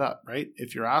scale that up, right?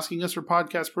 If you're asking us for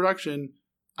podcast production,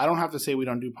 I don't have to say we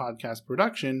don't do podcast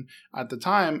production. At the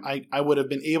time, I would have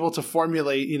been able to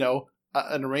formulate,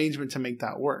 an arrangement to make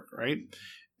that work, right?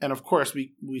 And of course,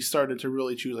 we started to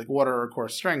really choose like what are our core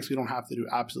strengths. We don't have to do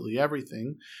absolutely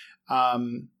everything.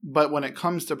 But when it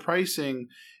comes to pricing,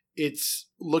 it's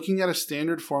looking at a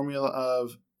standard formula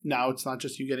of now it's not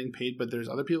just you getting paid, but there's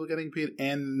other people getting paid,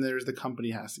 and there's the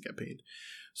company has to get paid.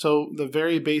 So the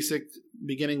very basic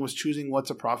beginning was choosing what's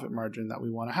a profit margin that we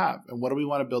want to have and what do we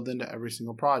want to build into every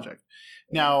single project.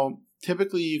 Now,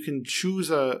 typically you can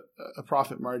choose a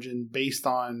profit margin based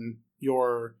on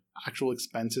your actual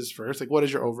expenses first. Like, what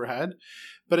is your overhead?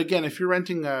 But again, if you're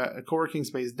renting a co-working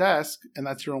space desk and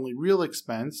that's your only real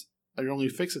expense, or your only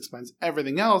fixed expense,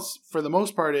 everything else for the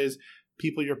most part is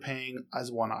people you're paying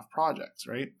as one-off projects,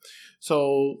 right?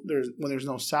 So when there's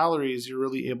no salaries, you're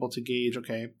really able to gauge,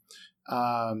 okay,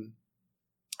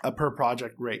 a per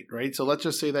project rate, right? So let's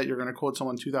just say that you're going to quote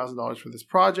someone $2,000 for this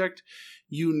project.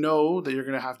 You know that you're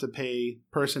going to have to pay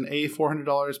person A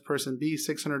 $400, person B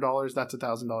 $600. That's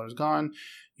 $1,000 gone.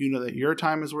 You know that your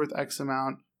time is worth X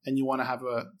amount, and you want to have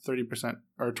a 30%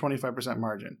 or 25%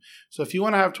 margin. So if you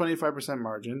want to have 25%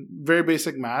 margin, very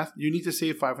basic math, you need to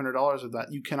save $500 of that.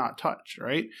 You cannot touch,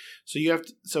 right? So you have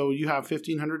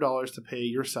 $1,500 to pay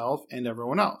yourself and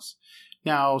everyone else.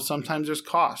 Now, sometimes there's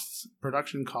costs,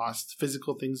 production costs,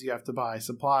 physical things you have to buy,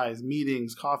 supplies,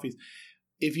 meetings, coffees.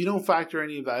 If you don't factor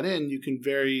any of that in, you can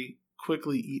very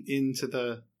quickly eat into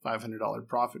the $500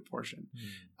 profit portion.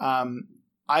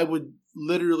 I would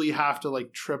literally have to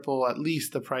like triple at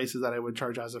least the prices that I would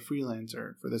charge as a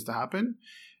freelancer for this to happen.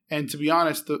 And to be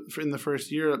honest, in the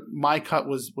first year, my cut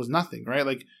was nothing, right?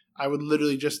 Like I would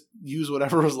literally just use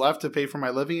whatever was left to pay for my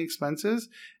living expenses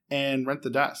and rent the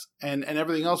desk. And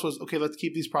everything else was, okay, let's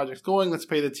keep these projects going. Let's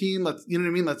pay the team.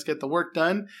 Let's get the work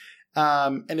done.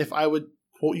 And if I would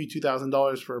quote you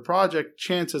 $2,000 for a project,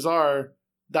 chances are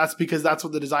that's because that's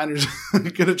what the designer's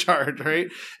going to charge, right?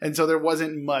 And so there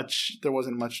wasn't much to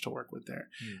work with there.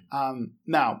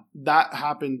 Now that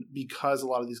happened because a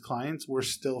lot of these clients were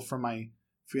still from my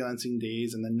freelancing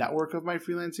days and the network of my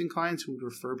freelancing clients who would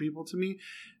refer people to me.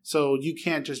 So you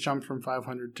can't just jump from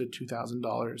 $500 to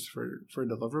 $2,000 for a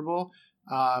deliverable.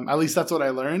 At least that's what I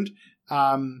learned.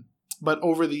 But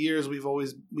over the years, we've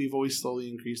always slowly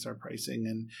increased our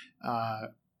pricing,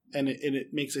 and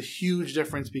it makes a huge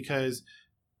difference because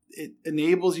it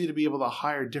enables you to be able to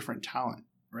hire different talent,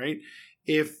 right?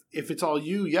 If it's all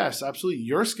you, yes, absolutely,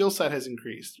 your skill set has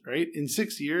increased, right? In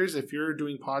 6 years, if you're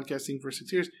doing podcasting for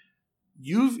 6 years,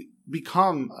 you've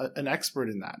become an expert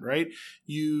in that, right?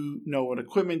 You know what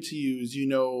equipment to use.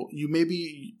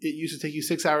 Maybe it used to take you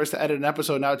 6 hours to edit an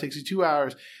episode. Now it takes you 2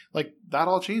 hours. Like that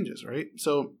all changes, right?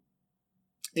 So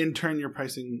in turn, your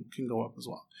pricing can go up as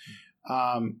well.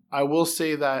 I will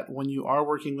say that when you are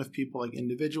working with people like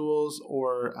individuals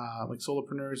or like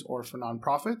solopreneurs or for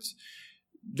nonprofits,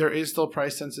 there is still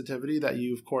price sensitivity that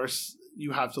you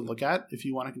have to look at. If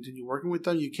you want to continue working with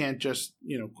them, you can't just,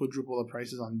 quadruple the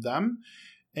prices on them.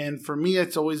 And for me,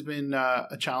 it's always been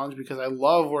a challenge because I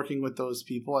love working with those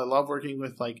people. I love working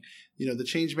with the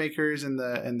change makers and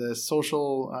the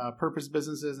social purpose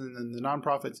businesses and then the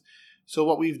nonprofits. So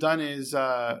what we've done is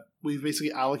we've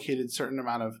basically allocated a certain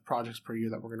amount of projects per year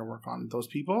that we're going to work on with those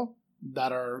people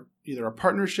that are either a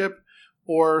partnership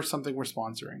or something we're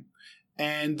sponsoring.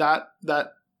 And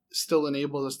that still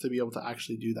enables us to be able to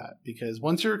actually do that, because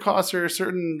once your costs are a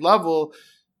certain level,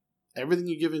 everything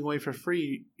you're giving away for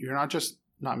free, you're not just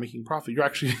not making profit. You're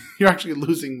actually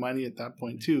losing money at that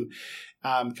point too,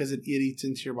 because it eats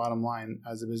into your bottom line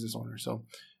as a business owner. So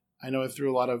I know I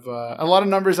threw a lot of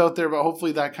numbers out there, but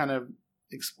hopefully that kind of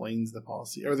explains the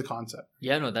policy or the concept.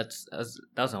 Yeah, no, that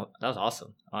was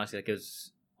awesome. Honestly, it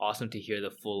was awesome to hear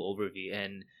the full overview,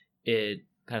 and it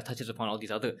kind of touches upon all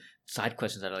these other side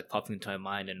questions that are popping into my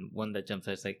mind. And one that jumps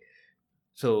out is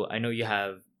so I know you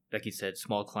have, like you said,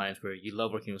 small clients where you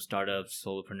love working with startups,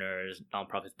 solopreneurs,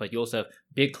 nonprofits, but you also have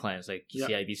big clients like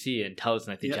CIBC and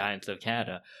TELUS, the giants of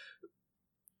Canada.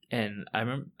 And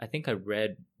I think I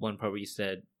read one part where you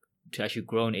said to actually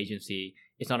grow an agency,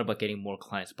 it's not about getting more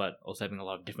clients, but also having a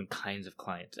lot of different kinds of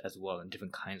clients as well and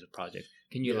different kinds of projects.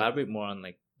 Can you elaborate more on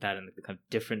that and the kind of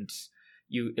difference?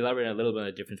 You elaborate a little bit on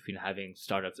the difference between having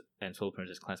startups and solopreneurs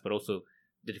as clients, but also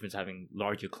the difference having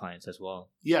larger clients as well.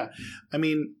 Yeah, I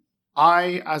mean,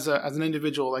 I as an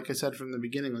individual, like I said from the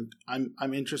beginning,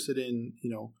 I'm interested in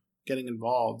getting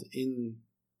involved in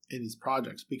these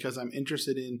projects because I'm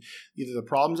interested in either the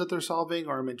problems that they're solving,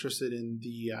 or I'm interested in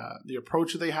the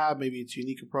approach that they have. Maybe it's a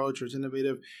unique approach or it's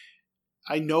innovative.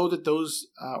 I know that those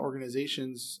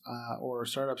organizations or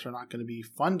startups are not going to be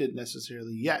funded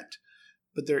necessarily yet,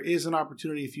 but there is an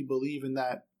opportunity if you believe in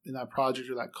that project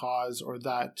or that cause or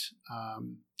that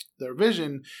their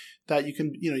vision, that you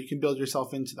can build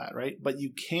yourself into that, right? But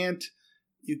you can't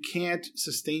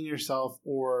sustain yourself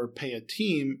or pay a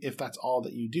team if that's all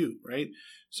that you do, right?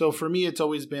 So for me, it's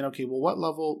always been, okay, well, what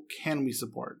level can we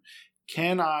support?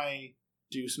 Can I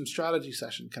do some strategy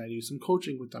session? Can I do some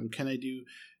coaching with them? Can I do,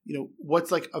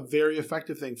 what's a very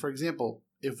effective thing? For example,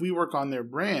 if we work on their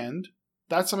brand,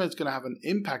 that's something that's going to have an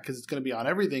impact because it's going to be on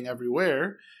everything,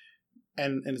 everywhere.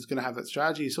 And it's going to have that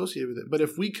strategy associated with it. But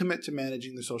if we commit to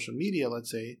managing the social media,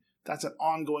 let's say, that's an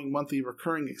ongoing monthly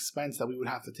recurring expense that we would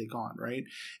have to take on, right?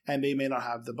 And they may not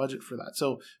have the budget for that.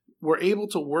 So we're able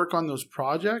to work on those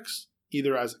projects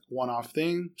either as a one-off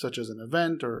thing, such as an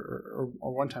event or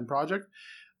a one-time project,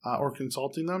 or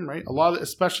consulting them, right? A lot of,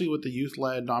 especially with the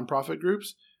youth-led nonprofit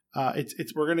groups,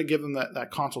 we're going to give them that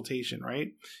consultation, right?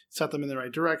 Set them in the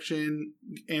right direction,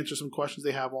 answer some questions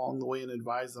they have along the way, and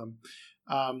advise them.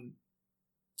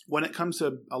 When it comes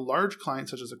to a large client,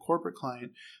 such as a corporate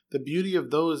client, the beauty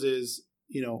of those is,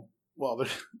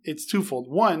 it's twofold.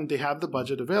 One, they have the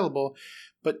budget available,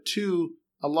 but two,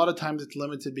 a lot of times it's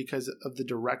limited because of the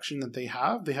direction that they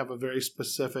have. They have a very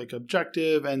specific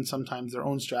objective and sometimes their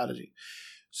own strategy.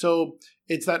 So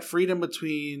it's that freedom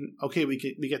between, okay, we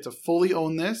get to fully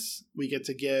own this. We get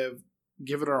to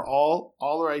give it all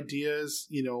our ideas,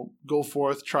 go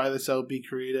forth, try this out, be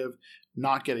creative,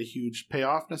 not get a huge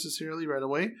payoff necessarily right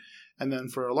away. And then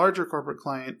for a larger corporate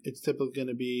client, it's typically going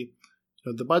to be,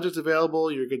 the budget's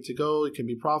available, you're good to go, it can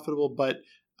be profitable, but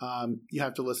you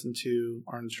have to listen to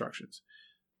our instructions.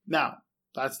 Now,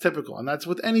 that's typical, and that's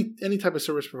with any type of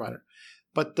service provider.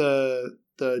 But the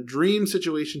dream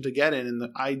situation to get in, and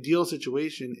the ideal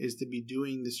situation, is to be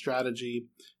doing the strategy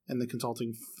and the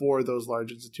consulting for those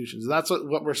large institutions. And that's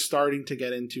what we're starting to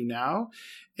get into now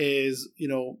is,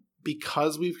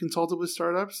 because we've consulted with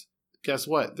startups, guess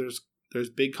what? There's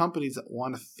big companies that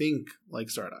want to think like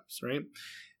startups, right?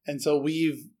 And so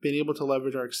we've been able to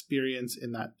leverage our experience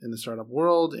in the startup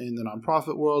world, in the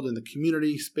nonprofit world, in the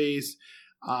community space,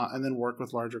 and then work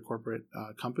with larger corporate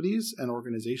companies and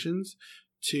organizations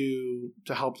to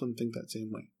help them think that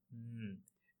same way.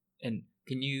 And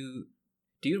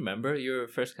do you remember your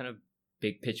first kind of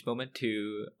big pitch moment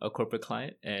to a corporate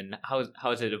client, and how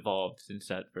has it evolved since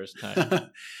that first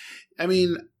time? I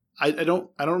mean, I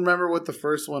don't remember what the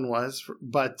first one was,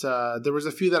 but there was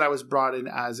a few that I was brought in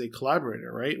as a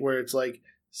collaborator, right? Where it's like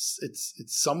it's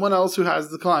someone else who has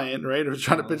the client, right? Who's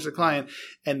trying to pitch the client,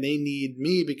 and they need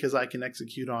me because I can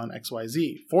execute on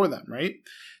XYZ for them, right?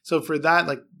 So for that,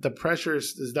 like the pressure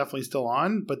is definitely still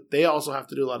on, but they also have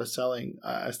to do a lot of selling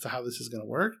as to how this is going to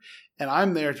work. And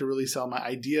I'm there to really sell my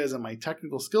ideas and my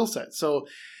technical skill set. So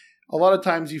a lot of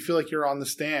times you feel like you're on the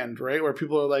stand, right? Where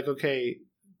people are like, okay,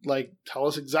 like tell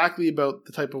us exactly about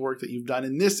the type of work that you've done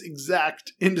in this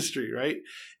exact industry, right?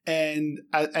 And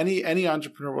any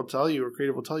entrepreneur will tell you, or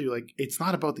creative will tell you, like, it's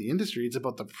not about the industry, it's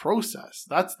about the process.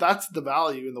 That's the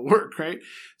value in the work, right?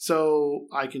 So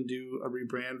I can do a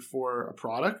rebrand for a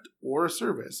product or a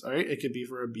service, all right? It could be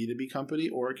for a B2B company,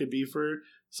 or it could be for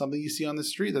something you see on the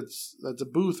street that's a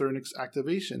booth or an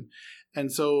activation.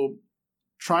 And so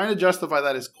trying to justify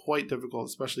that is quite difficult,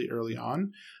 especially early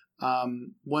on.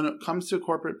 When it comes to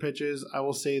corporate pitches, I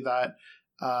will say that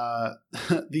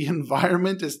the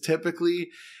environment is typically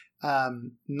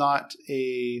not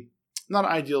an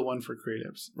ideal one for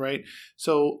creatives, right?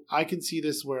 So I can see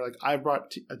this where, like, I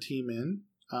brought a team in.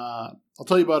 I'll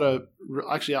tell you about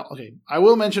I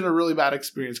will mention a really bad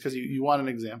experience because you want an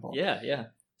example. Yeah.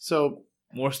 So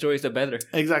more stories, the better.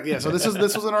 Exactly. Yeah. So this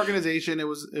was an organization. It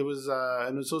was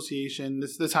an association.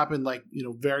 This happened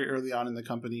very early on in the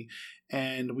company,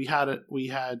 and we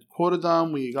had quoted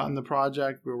them. We got in the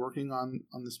project. We were working on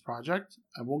this project.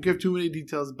 I won't give too many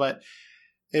details, but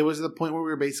it was at the point where we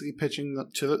were basically pitching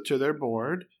to their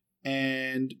board,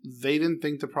 and they didn't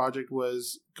think the project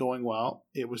was going well.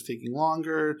 It was taking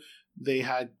longer. They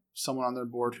had someone on their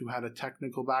board who had a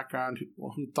technical background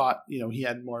who thought, he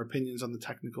had more opinions on the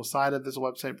technical side of this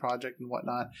website project and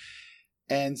whatnot.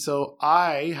 And so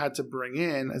I had to bring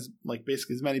in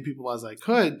basically as many people as I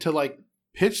could to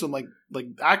pitch them like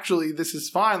actually this is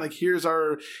fine. Like, here's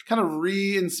our kind of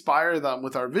re-inspire them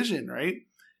with our vision, right?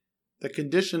 The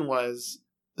condition was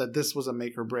that this was a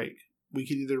make or break. We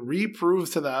could either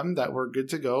reprove to them that we're good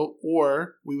to go,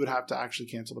 or we would have to actually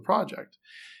cancel the project.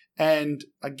 And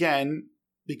again,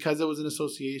 because it was an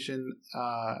association, they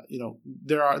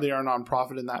are a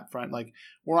nonprofit in that front. Like,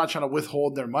 we're not trying to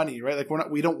withhold their money, right? Like,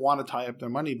 we don't want to tie up their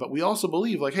money, but we also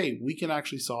believe, like, hey, we can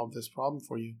actually solve this problem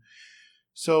for you.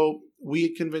 So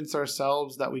we convinced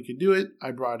ourselves that we could do it.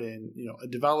 I brought in, a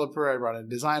developer. I brought in a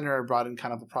designer. I brought in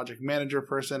kind of a project manager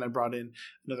person. I brought in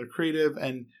another creative,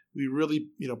 and we really,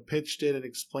 pitched it and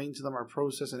explained to them our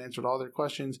process and answered all their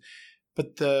questions.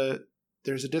 But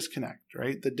there's a disconnect,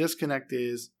 right? The disconnect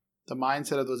is the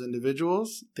mindset of those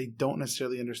individuals. They don't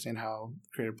necessarily understand how the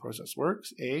creative process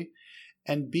works, A.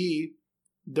 And B,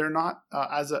 they're not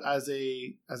as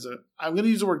a I'm going to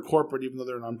use the word corporate, even though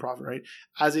they're a nonprofit, right?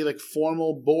 As a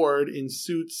formal board in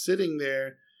suits sitting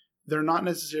there, they're not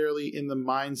necessarily in the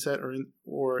mindset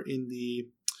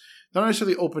they're not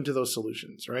necessarily open to those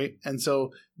solutions, right? And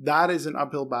so that is an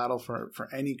uphill battle for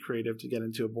any creative to get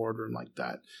into a boardroom like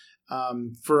that.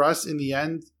 For us, in the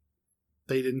end,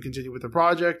 they didn't continue with the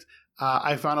project.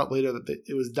 I found out later that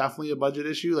it was definitely a budget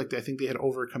issue. Like, I think they had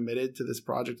overcommitted to this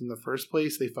project in the first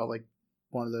place. They felt like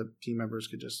one of the team members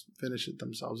could just finish it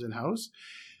themselves in-house.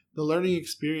 The learning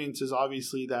experience is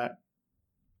obviously that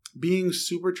being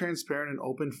super transparent and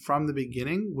open from the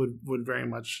beginning would very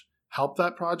much help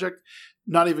that project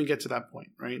not even get to that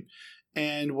point, right?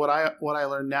 And what I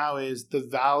learned now is the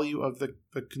value of the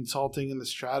consulting and the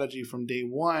strategy from day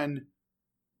one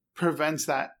prevents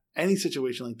any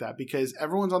situation like that, because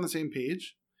everyone's on the same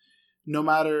page. No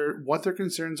matter what their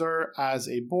concerns are as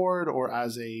a board or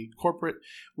as a corporate,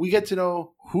 we get to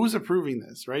know who's approving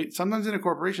this, right? Sometimes in a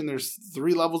corporation, there's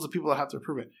 3 levels of people that have to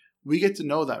approve it. We get to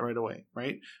know that right away,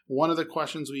 right? One of the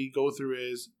questions we go through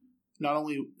is not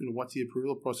only what's the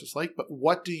approval process like, but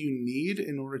what do you need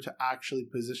in order to actually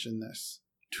position this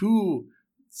to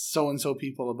so-and-so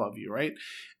people above you, right?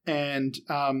 And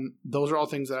those are all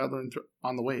things that I learned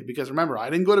on the way. Because remember,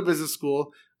 I didn't go to business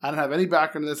school. I didn't have any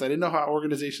background in this. I didn't know how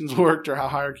organizations worked or how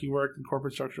hierarchy worked and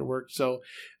corporate structure worked. So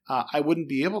I wouldn't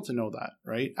be able to know that,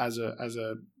 right? As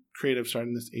a creative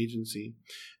starting this agency.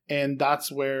 And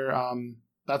that's where,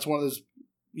 that's one of those,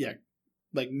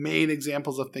 main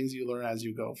examples of things you learn as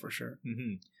you go, for sure.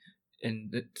 Mm-hmm.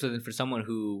 So then for someone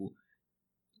who,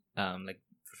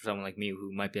 for someone like me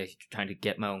who might be actually trying to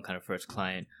get my own kind of first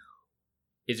client,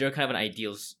 is there kind of an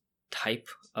ideal type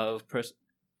of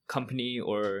company,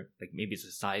 or like maybe it's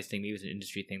a size thing, maybe it's an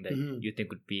industry thing that you think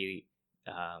would be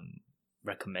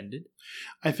recommended?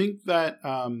 I think that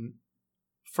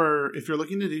if you're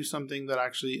looking to do something that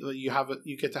actually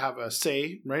you get to have a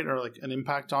say, right, or like an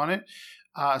impact on it,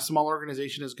 a small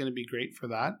organization is going to be great for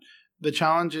that. The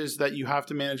challenge is that you have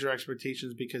to manage your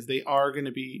expectations because they are going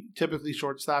to be typically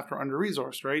short-staffed or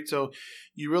under-resourced, right? So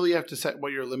you really have to set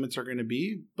what your limits are going to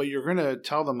be, but you're going to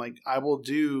tell them, like, I will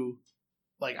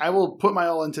put my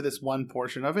all into this one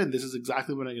portion of it. This is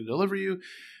exactly what I'm going to deliver you,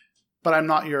 but I'm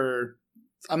not your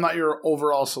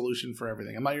overall solution for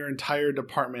everything. I'm not your entire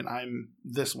department. I'm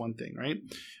this one thing, right?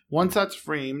 Once that's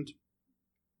framed,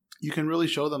 you can really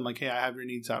show them, like, hey, I have your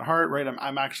needs at heart, right?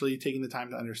 I'm actually taking the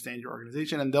time to understand your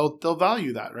organization, and they'll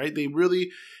value that, right? They really,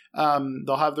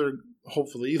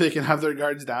 hopefully they can have their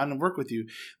guards down and work with you.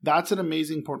 That's an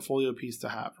amazing portfolio piece to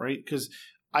have, right? Because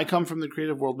I come from the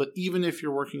creative world, but even if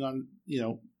you're working on,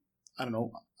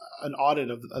 an audit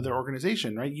of their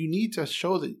organization, right? You need to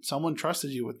show that someone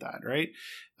trusted you with that, right?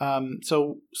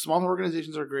 So small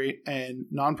organizations are great, and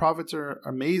nonprofits are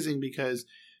amazing because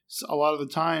a lot of the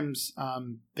times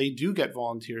they do get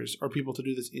volunteers or people to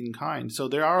do this in kind. So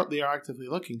they are actively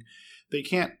looking. They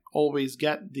can't always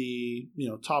get the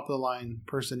top of the line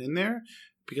person in there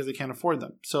because they can't afford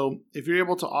them. So if you're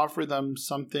able to offer them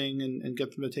something and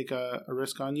get them to take a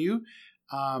risk on you,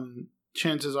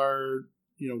 chances are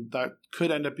that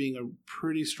could end up being a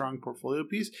pretty strong portfolio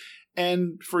piece.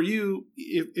 And for you,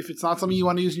 if it's not something you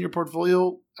want to use in your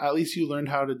portfolio, at least you learned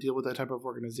how to deal with that type of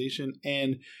organization.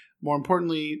 And more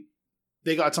importantly,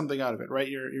 they got something out of it, right?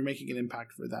 You're making an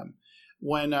impact for them.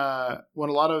 When a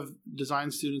lot of design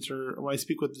students, or when I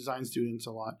speak with design students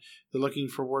a lot, they're looking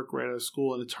for work right out of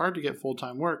school, and it's hard to get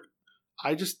full-time work.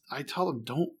 I tell them,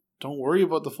 don't worry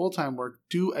about the full-time work.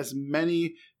 Do as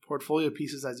many portfolio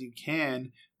pieces as you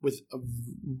can with a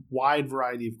wide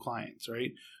variety of clients,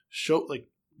 right?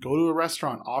 Go to a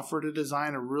restaurant, offer to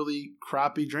design a really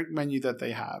crappy drink menu that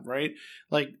they have, right?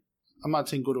 Like, I'm not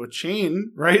saying go to a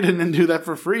chain, right, and then do that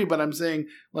for free, but I'm saying,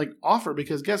 like, offer,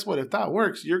 because guess what? If that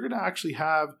works, you're going to actually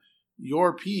have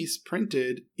your piece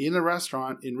printed in a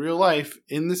restaurant in real life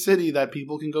in the city that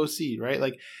people can go see, right?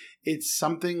 Like, it's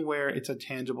something where it's a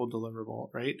tangible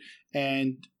deliverable, right?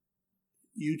 And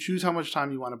you choose how much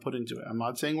time you want to put into it. I'm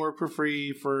not saying work for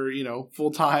free for,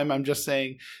 full time. I'm just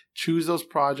saying choose those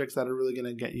projects that are really going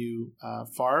to get you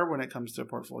far when it comes to a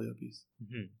portfolio piece.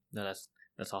 Mm-hmm. No, that's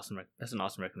awesome. That's an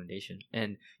awesome recommendation.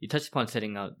 And you touched upon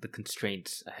setting out the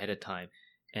constraints ahead of time.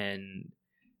 And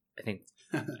I think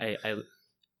I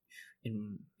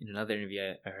in another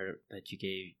interview I heard that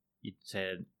you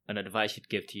said an advice you'd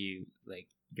give to you, like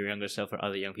your younger self or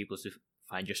other young people, is to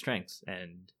find your strengths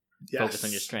and focus on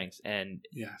your strengths. And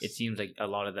it seems like a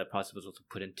lot of that process was also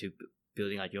put into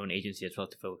building out your own agency as well,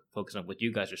 to focus on what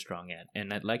you guys are strong at.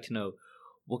 And I'd like to know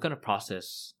what kind of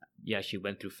process you actually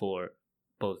went through for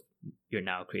both your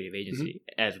now creative agency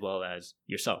as well as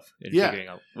yourself in figuring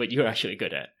out what you're actually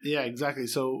good at. Yeah, exactly.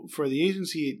 So for the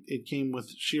agency, it came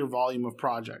with sheer volume of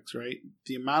projects, right?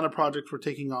 The amount of projects we're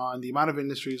taking on, the amount of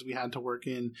industries we had to work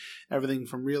in, everything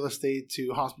from real estate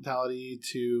to hospitality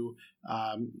to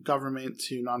government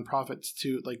to nonprofits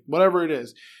to like whatever it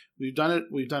is. We've done it.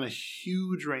 We've done a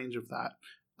huge range of that.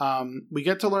 We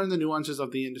get to learn the nuances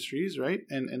of the industries, right?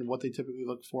 And what they typically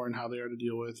look for and how they are to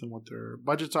deal with and what their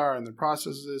budgets are and their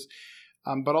processes.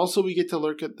 But also we get to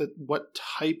look at what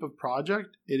type of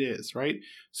project it is, right?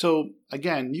 So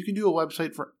again, you can do a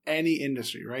website for any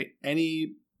industry, right?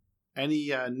 Any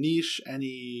niche,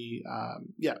 anything.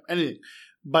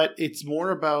 But it's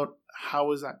more about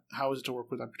how is it to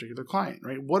work with that particular client,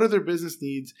 right? What are their business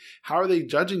needs? How are they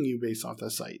judging you based off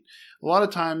that site? A lot of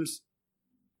times,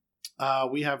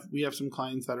 we have some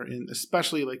clients that are in,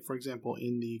 especially like, for example,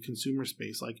 in the consumer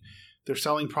space, like they're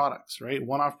selling products, right?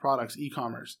 One-off products,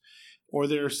 e-commerce, or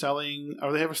they have a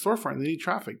storefront, they need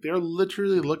traffic. They're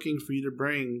literally looking for you to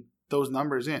bring those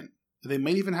numbers in. They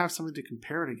might even have something to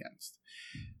compare it against.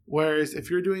 Whereas if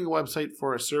you're doing a website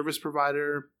for a service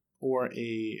provider or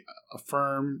a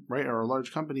firm, right, or a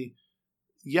large company,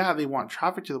 they want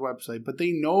traffic to the website, but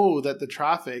they know that the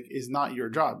traffic is not your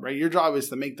job, right? Your job is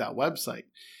to make that website.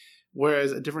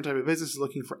 Whereas a different type of business is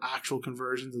looking for actual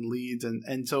conversions and leads.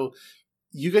 And so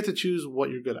you get to choose what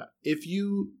you're good at. If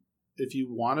you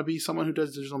want to be someone who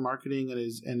does digital marketing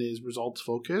and is results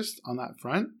focused on that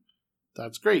front,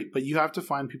 that's great. But you have to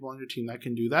find people on your team that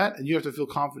can do that, and you have to feel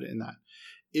confident in that.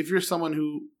 If you're someone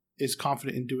who is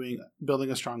confident in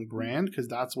building a strong brand because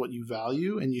that's what you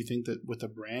value, and you think that with a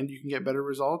brand you can get better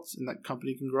results and that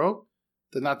company can grow,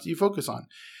 then that's what you focus on.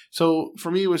 So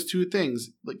for me, it was two things,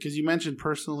 like because you mentioned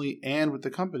personally and with the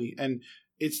company, and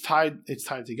it's tied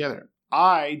together.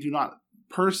 I do not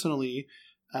personally,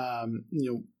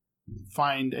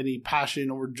 find any passion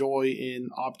or joy in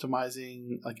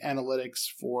optimizing like analytics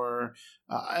for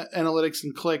analytics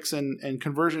and clicks and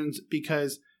conversions,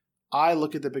 because I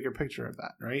look at the bigger picture of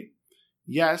that, right?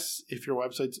 Yes, if your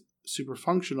website's super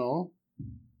functional,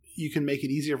 you can make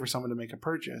it easier for someone to make a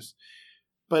purchase.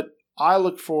 But I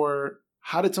look for,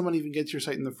 how did someone even get to your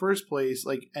site in the first place?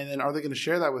 Like, and then are they going to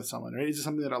share that with someone, right? Is it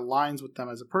something that aligns with them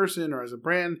as a person or as a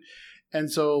brand? And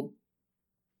so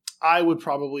I would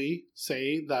probably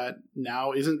say that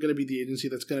now isn't going to be the agency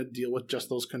that's going to deal with just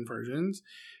those conversions.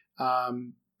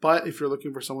 But if you're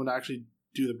looking for someone to actually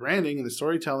do the branding and the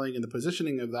storytelling and the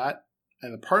positioning of that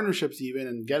and the partnerships even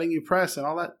and getting you press and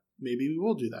all that, maybe we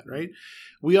will do that, right?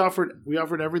 We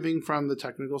offered everything from the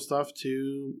technical stuff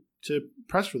to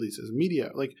press releases, media.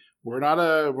 Like we're not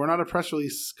a press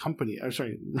release company. I'm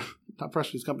sorry, not press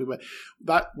release company, but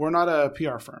that we're not a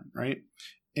PR firm, right?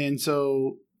 And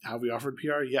so have we offered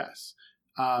PR? Yes.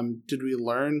 Did we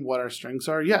learn what our strengths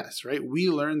are? Yes, right? We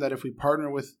learned that if we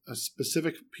partner with a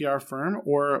specific PR firm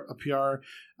or a PR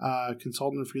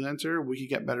consultant or freelancer, we could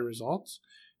get better results.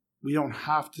 We don't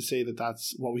have to say that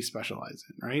that's what we specialize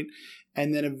in, right?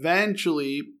 And then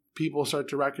eventually people start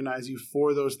to recognize you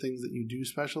for those things that you do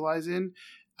specialize in.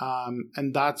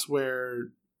 And that's where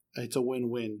it's a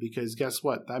win-win, because guess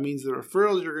what? That means the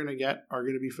referrals you're going to get are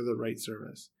going to be for the right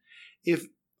service. If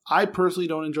I personally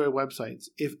don't enjoy websites,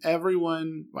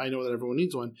 I know that everyone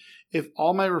needs one. If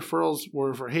all my referrals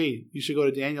were for, hey, you should go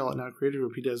to Daniel at Now Creative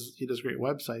Group, he does great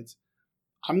websites,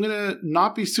 I'm going to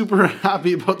not be super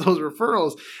happy about those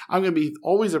referrals. I'm going to be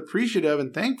always appreciative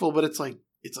and thankful, but it's like,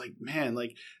 man,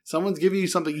 like someone's giving you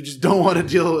something you just don't want to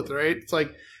deal with, right? It's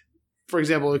like, for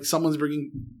example, like someone's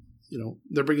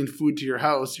they're bringing food to your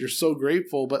house. You're so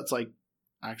grateful, but it's like,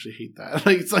 I actually hate that.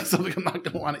 Like it's like something I'm not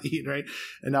going to want to eat, right?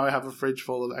 And now I have a fridge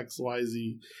full of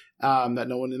XYZ that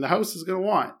no one in the house is going to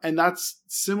want. And that's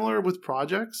similar with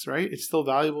projects, right? It's still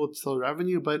valuable, it's still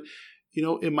revenue, but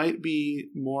it might be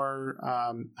more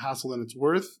hassle than it's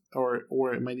worth,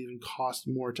 or it might even cost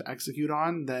more to execute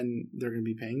on than they're going to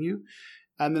be paying you.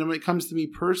 And then when it comes to me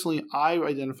personally, I've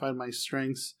identified my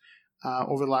strengths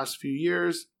over the last few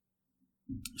years,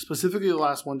 specifically the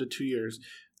last 1 to 2 years,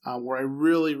 where I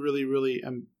really, really, really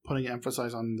am putting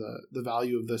emphasis on the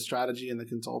value of the strategy and the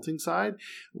consulting side,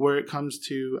 where it comes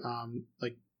to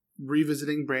like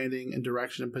revisiting branding and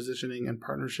direction and positioning and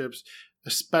partnerships,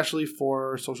 especially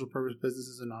for social purpose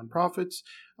businesses and nonprofits.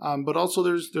 But also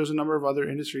there's a number of other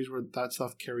industries where that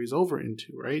stuff carries over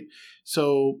into, right?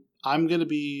 So I'm going to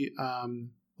be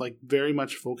like very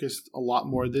much focused a lot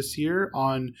more this year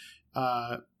on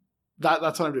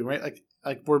that's what I'm doing, right?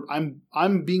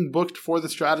 I'm being booked for the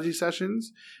strategy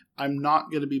sessions. I'm not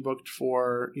going to be booked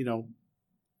for,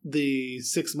 the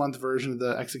 6-month version of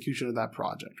the execution of that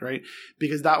project, right?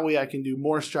 Because that way I can do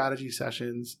more strategy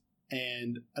sessions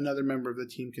and another member of the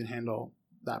team can handle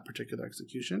that particular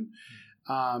execution.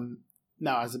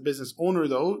 Now, as a business owner,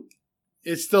 though,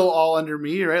 it's still all under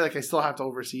me, right? Like I still have to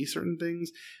oversee certain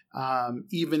things.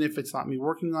 Even if it's not me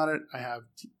working on it, I have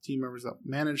team members that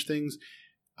manage things.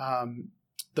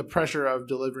 The pressure of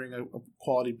delivering a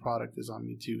quality product is on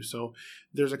me too. So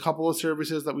there's a couple of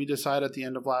services that we decided at the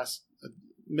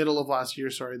middle of last year,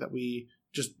 that we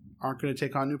just aren't going to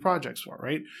take on new projects for,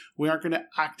 right? We aren't going to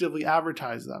actively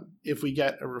advertise them. If we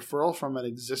get a referral from an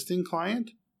existing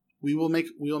client, we will make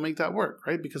that work,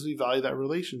 right? Because we value that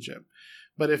relationship.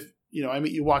 But if, I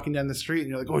meet you walking down the street and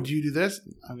you're like, oh, do you do this?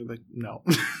 I'm going to be like,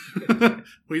 no,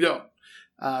 we don't.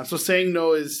 So saying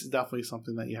no is definitely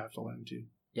something that you have to learn to.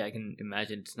 Yeah, I can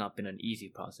imagine it's not been an easy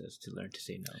process to learn to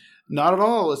say no. Not at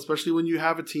all, especially when you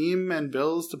have a team and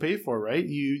bills to pay for, right?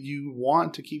 You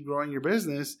want to keep growing your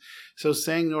business. So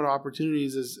saying no to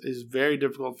opportunities is very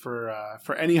difficult for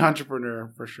any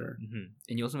entrepreneur, for sure. Mm-hmm.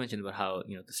 And you also mentioned about how,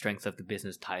 the strength of the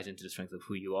business ties into the strength of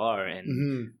who you are.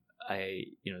 And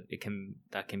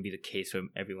that can be the case for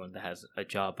everyone that has a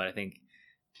job. But I think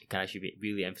it can actually be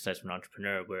really emphasized for an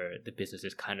entrepreneur, where the business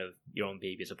is kind of your own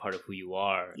baby, as a part of who you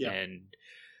are. Yeah. And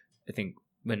I think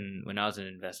when I was an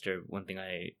investor, one thing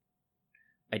I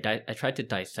tried to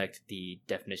dissect the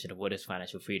definition of what is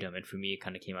financial freedom, and for me, it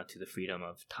kind of came out to the freedom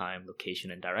of time,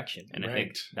 location, and direction. And right. I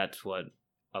think that's what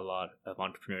a lot of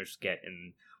entrepreneurs get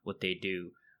in what they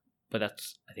do. But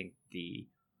that's, I think, the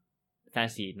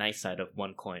fancy, nice side of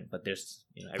one coin. But there's,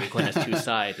 every coin has two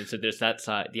sides, and so there's that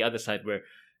side, the other side where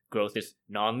growth is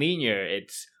non-linear.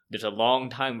 It's there's a long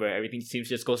time where everything seems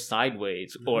to just go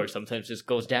sideways, Mm-hmm. or sometimes just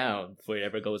goes down before it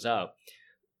ever goes up.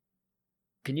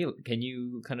 Can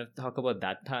you kind of talk about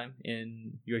that time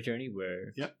in your journey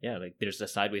where like there's a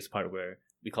sideways part where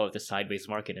we call it the sideways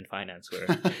market in finance, where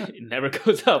it never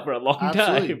goes up for a long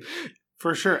Absolutely. time.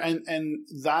 For sure. And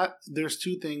that there's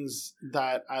two things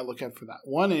that I look at for that.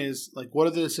 One is like, what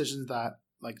are the decisions that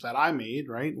I made,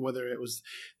 right? Whether it was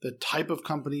the type of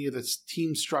company, the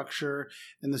team structure.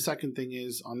 And the second thing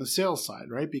is on the sales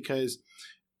side, right? Because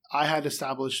I had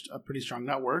established a pretty strong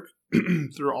network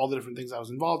through all the different things I was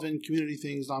involved in, community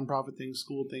things, nonprofit things,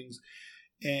 school things,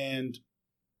 and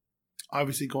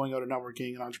obviously going out and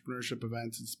networking and entrepreneurship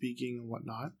events and speaking and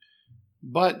whatnot.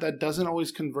 But that doesn't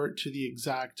always convert to the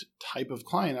exact type of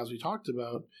client, as we talked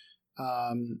about,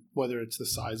 whether it's the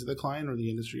size of the client or the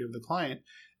industry of the client.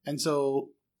 And so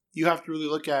you have to really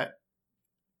look at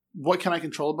what can I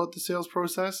control about the sales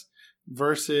process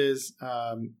versus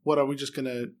what are we just going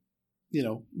to,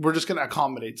 we're just going to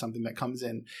accommodate something that comes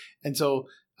in. And so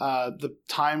the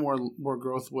time where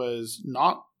growth was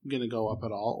not going to go up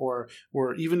at all,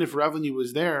 or even if revenue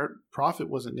was there, profit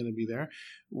wasn't going to be there,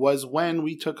 was when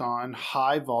we took on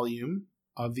high volume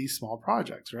of these small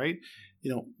projects, right?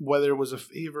 Whether it was a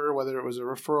favor, whether it was a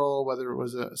referral, whether it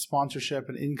was a sponsorship,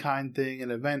 an in-kind thing,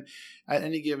 an event at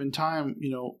any given time,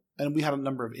 and we had a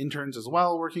number of interns as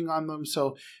well working on them.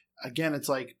 So again, it's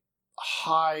like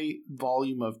high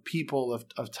volume of people,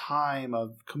 of time,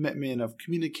 of commitment, of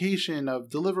communication, of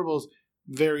deliverables,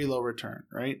 very low return,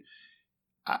 right?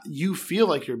 You feel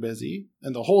like you're busy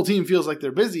and the whole team feels like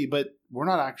they're busy, but we're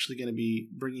not actually going to be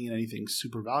bringing in anything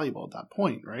super valuable at that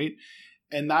point, right?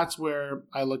 And that's where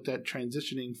I looked at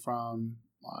transitioning from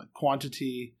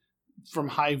quantity, from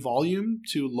high volume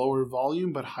to lower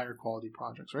volume, but higher quality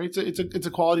projects, right? It's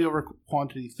a quality over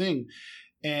quantity thing.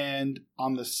 And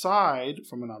on the side,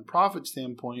 from a nonprofit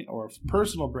standpoint or a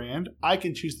personal brand, I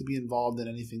can choose to be involved in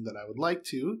anything that I would like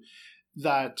to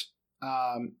that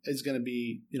is going to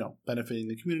be, benefiting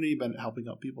the community, helping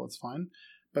out people. It's fine.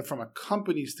 But from a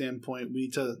company standpoint, we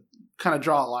need to kind of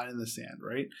draw a line in the sand,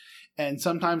 right? And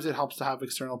sometimes it helps to have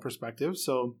external perspective.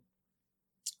 So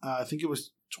I think it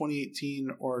was 2018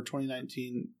 or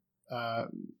 2019,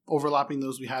 overlapping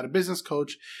those, we had a business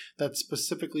coach that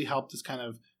specifically helped us kind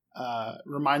of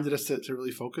reminded us to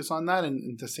really focus on that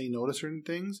and to say no to certain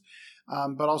things.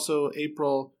 But also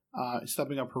April,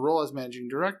 stepping up her role as managing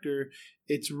director,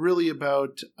 it's really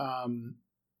about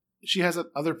she has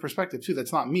another perspective too.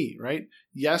 That's not me, right?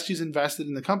 Yes, she's invested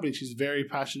in the company. She's very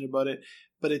passionate about it.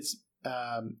 But it's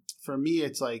for me,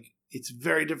 it's like it's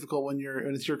very difficult when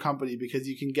it's your company because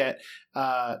you can get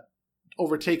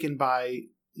overtaken by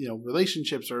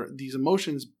relationships or these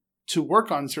emotions to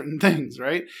work on certain things,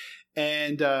 right?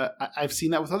 And I've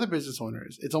seen that with other business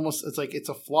owners. It's like it's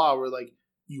a flaw where like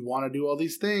you want to do all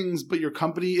these things, but your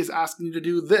company is asking you to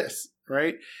do this,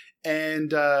 right?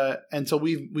 And so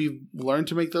we've learned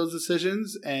to make those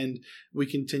decisions, and we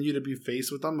continue to be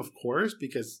faced with them, of course,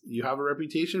 because you have a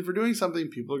reputation for doing something.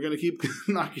 People are going to keep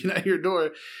knocking at your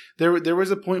door. There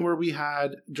was a point where we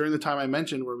had, during the time I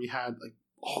mentioned, where we had like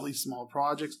all these small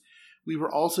projects. We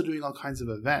were also doing all kinds of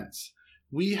events.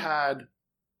 We had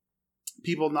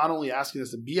people not only asking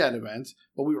us to be at events,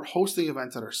 but we were hosting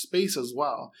events at our space as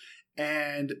well.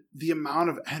 And the amount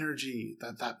of energy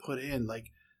that put in,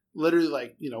 like literally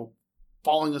like,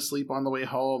 falling asleep on the way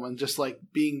home and just like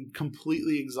being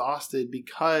completely exhausted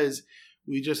because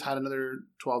we just had another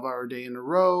 12-hour day in a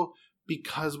row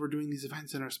because we're doing these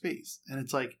events in our space. And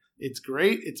it's like, it's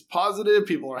great. It's positive.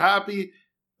 People are happy,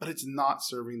 but it's not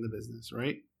serving the business,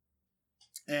 right?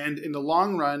 And in the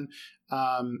long run,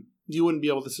 you wouldn't be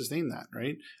able to sustain that,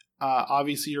 right?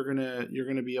 Obviously, you're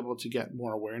gonna be able to get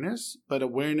more awareness, but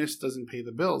awareness doesn't pay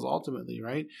the bills ultimately,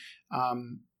 right?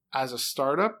 As a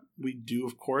startup, we do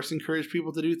of course encourage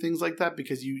people to do things like that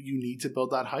because you need to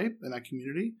build that hype and that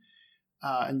community,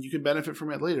 and you can benefit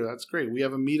from it later. That's great. We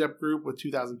have a meetup group with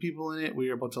 2,000 people in it. We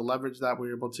were able to leverage that. We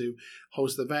were able to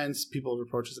host events. People have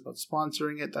approached us about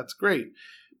sponsoring it. That's great.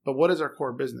 But what is our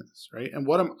core business, right? And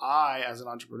what am I as an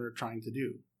entrepreneur trying to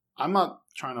do? I'm not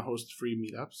trying to host free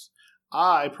meetups.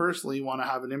 I personally want to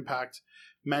have an impact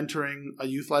mentoring a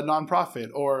youth-led nonprofit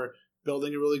or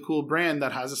building a really cool brand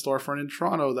that has a storefront in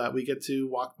Toronto that we get to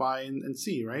walk by and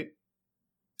see, right?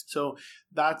 So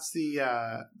that's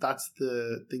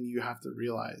the thing you have to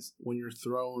realize when you're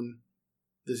thrown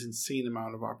this insane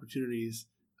amount of opportunities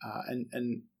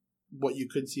and what you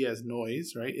could see as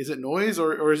noise, right? Is it noise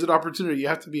or is it opportunity? You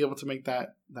have to be able to make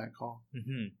that call.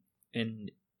 Mm-hmm.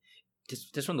 And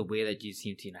just from the way that you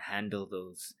seem to handle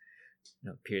those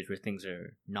periods where things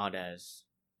are not as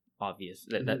obvious,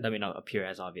 that may not appear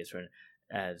as obvious, right?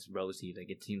 as rosy. Like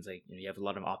it seems like you have a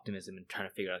lot of optimism and trying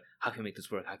to figure out how can I make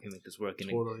this work, and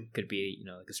Totally. it could be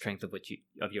like a strength of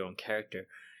of your own character.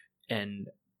 And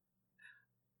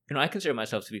I consider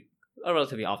myself to be a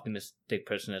relatively optimistic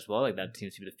person as well. Like that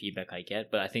seems to be the feedback I get.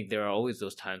 But I think there are always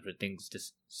those times where things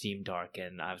just seem dark,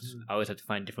 and I always have to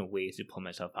find different ways to pull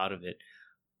myself out of it.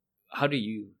 How do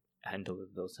you handle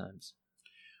those times?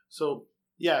 So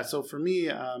for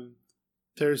me,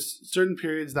 there's certain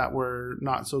periods that were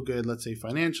not so good, let's say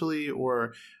financially,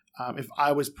 or if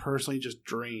I was personally just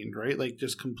drained, right? Like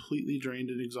just completely drained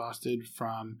and exhausted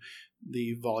from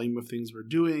the volume of things we're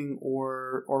doing,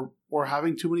 or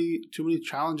having too many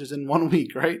challenges in 1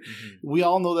 week, right? Mm-hmm. We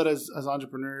all know that as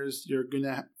entrepreneurs, you're going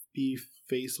to be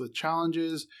faced with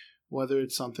challenges, whether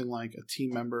it's something like a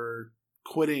team member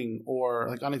quitting or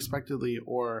like unexpectedly,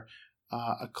 or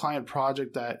a client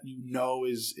project that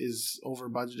is over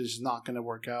budget, is not going to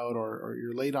work out, or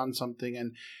you're late on something,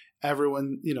 and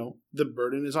everyone, the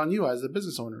burden is on you as the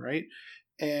business owner, right?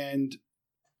 And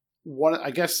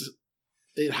I guess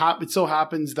it so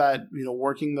happens that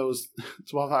working those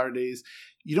 12-hour days,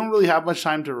 you don't really have much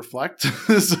time to reflect.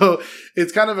 So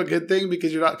it's kind of a good thing,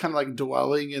 because you're not kind of like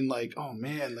dwelling in like, oh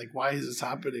man, like why is this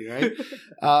happening, right?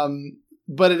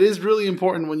 But it is really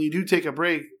important when you do take a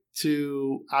break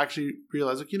to actually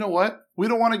realize, like, you know what? We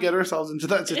don't want to get ourselves into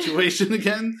that situation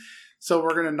again. So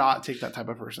we're going to not take that type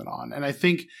of person on. And I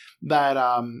think that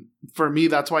for me,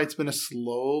 that's why it's been a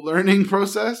slow learning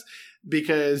process,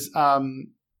 because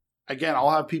again, I'll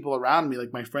have people around me,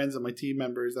 like my friends and my team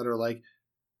members, that are like,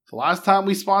 the last time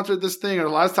we sponsored this thing, or the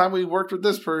last time we worked with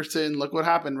this person, look what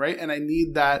happened, right? And I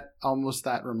need that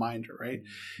reminder, right?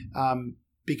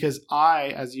 Because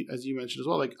as you mentioned as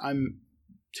well, like I'm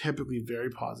typically very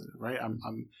positive, right? I'm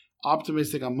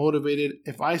optimistic, I'm motivated.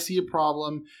 If I see a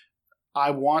problem,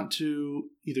 I want to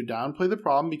either downplay the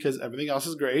problem because everything else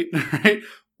is great, right?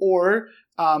 Or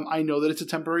I know that it's a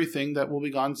temporary thing that will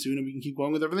be gone soon and we can keep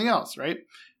going with everything else, right?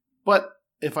 But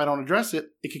if I don't address it,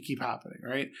 it could keep happening,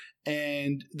 right?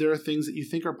 And there are things that you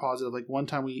think are positive. Like one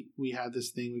time we had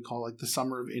this thing we call like the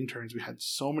summer of interns. We had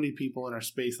so many people in our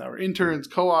space that were interns,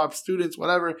 co-ops, students,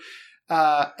 whatever.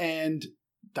 And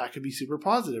that could be super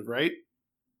positive, right?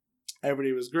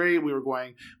 Everybody was great. We were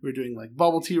doing like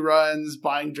bubble tea runs,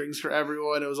 buying drinks for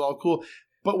everyone. It was all cool.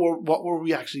 But what were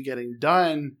we actually getting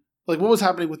done? Like what was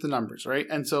happening with the numbers, right?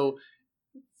 And so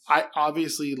I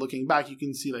obviously, looking back, you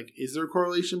can see like, is there a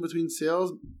correlation between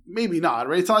sales? Maybe not,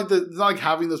 right? It's not like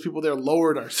having those people there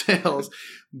lowered our sales,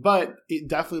 but it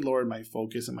definitely lowered my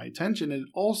focus and my attention. And it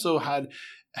also had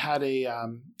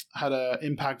a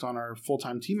impact on our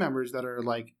full-time team members that are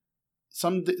like,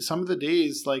 some of the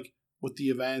days, like with the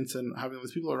events and having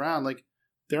those people around, like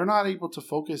they're not able to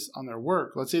focus on their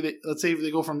work. Let's say if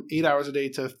they go from 8 hours a day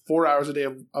to 4 hours a day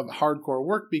of hardcore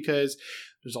work, because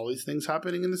there's all these things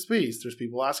happening in the space. There's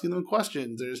people asking them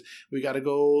questions. We got to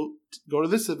go to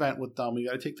this event with them. We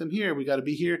got to take them here. We got to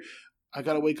be here. I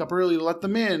got to wake up early to let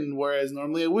them in, whereas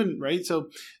normally I wouldn't, right? So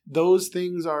those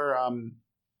things are,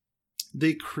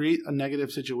 they create a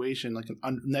negative situation, like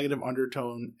a negative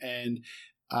undertone.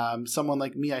 And someone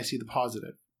like me, I see the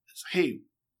positive. It's, hey,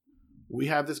 we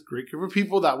have this great group of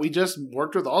people that we just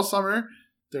worked with all summer.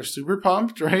 They're super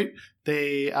pumped, right?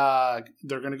 They're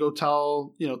going to go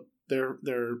tell,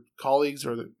 their colleagues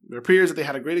or their peers that they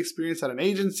had a great experience at an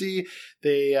agency.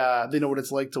 They know what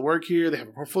it's like to work here. They have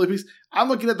a portfolio piece. I'm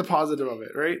looking at the positive of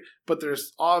it, right? But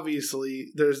there's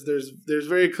obviously there's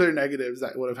very clear negatives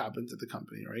that would have happened to the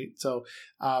company, right? So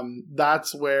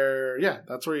that's where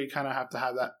you kind of have to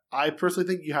have that. I personally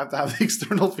think you have to have the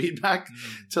external feedback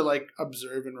to like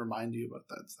observe and remind you about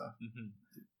that stuff. Mm-hmm.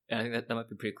 Yeah, I think that might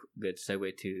be a pretty good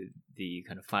segue to the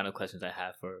kind of final questions I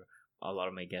have for a lot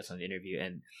of my guests on the interview.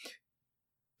 And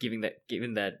keeping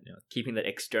that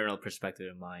external perspective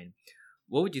in mind,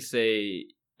 what would you say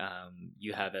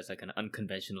you have as like an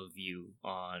unconventional view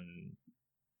on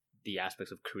the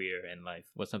aspects of career and life?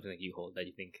 What's something that you hold that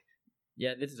you think,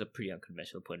 this is a pretty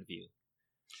unconventional point of view?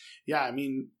 Yeah, I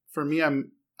mean, for me,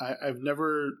 I've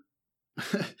never.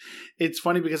 It's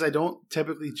funny because I don't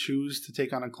typically choose to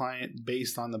take on a client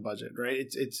based on the budget, right?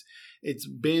 It's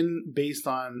been based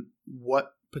on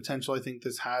what potential I think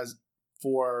this has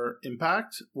for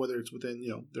impact, whether it's within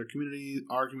their community,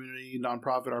 our community,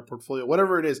 nonprofit, our portfolio,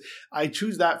 whatever it is. I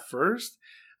choose that first.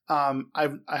 I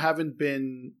haven't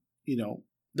been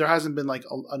there hasn't been like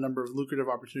a number of lucrative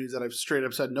opportunities that I've straight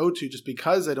up said no to just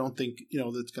because I don't think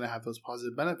that's going to have those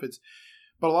positive benefits.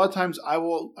 But a lot of times I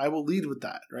will lead with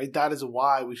that, right? That is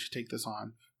why we should take this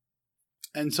on.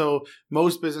 And so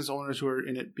most business owners who are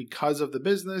in it because of the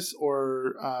business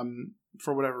or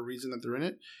for whatever reason that they're in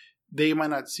it, they might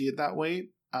not see it that way.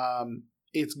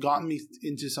 it's gotten me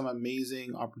into some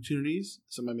amazing opportunities,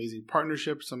 some amazing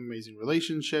partnerships, some amazing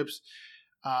relationships.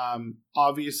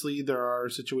 Obviously, there are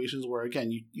situations where,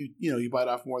 again, you bite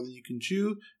off more than you can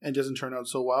chew, and it doesn't turn out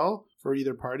so well for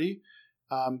either party.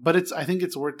 But I think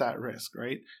it's worth that risk,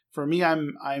 right? For me,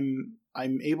 I'm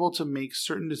able to make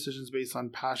certain decisions based on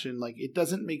passion. Like, it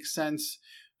doesn't make sense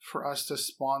for us to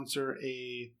sponsor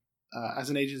as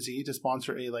an agency, to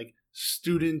sponsor a like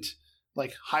student,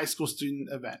 like high school student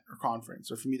event or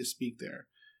conference, or for me to speak there.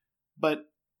 But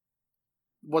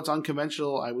what's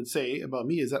unconventional, I would say, about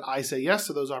me is that I say yes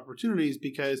to those opportunities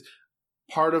because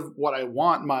part of what I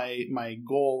want my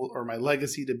goal or my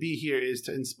legacy to be here is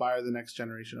to inspire the next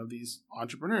generation of these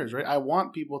entrepreneurs, right? I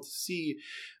want people to see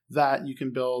that you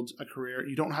can build a career.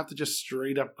 You don't have to just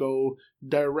straight up go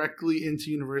directly into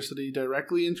university,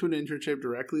 directly into an internship,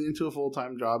 directly into a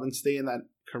full-time job and stay in that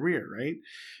career, right?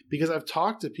 Because I've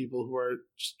talked to people who are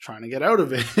just trying to get out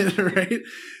of it, right?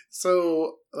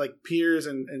 So like peers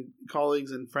and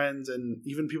colleagues and friends and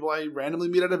even people I randomly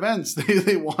meet at events,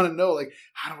 they want to know, like,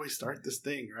 how do I start this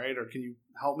thing, right? Or can you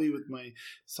help me with my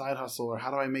side hustle? Or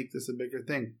how do I make this a bigger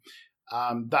thing?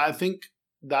 I think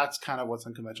that's kind of what's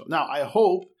unconventional. Now, I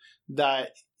hope that,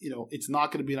 it's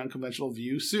not going to be an unconventional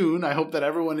view soon. I hope that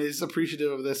everyone is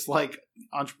appreciative of this, like,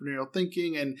 entrepreneurial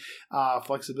thinking and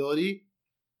flexibility.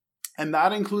 And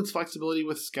that includes flexibility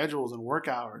with schedules and work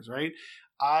hours, right?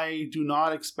 I do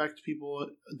not expect people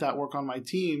that work on my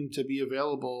team to be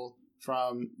available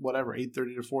from whatever,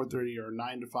 8:30 to 4:30 or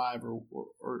 9 to 5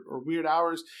 or weird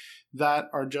hours that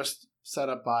are just set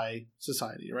up by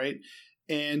society, right?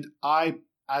 And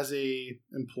as a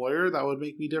employer, that would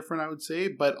make me different, I would say.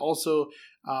 But also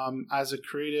as a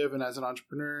creative and as an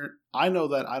entrepreneur, I know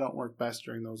that I don't work best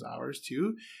during those hours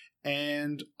too.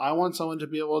 And I want someone to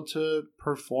be able to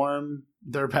perform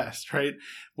their best, right?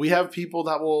 We have people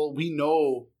that we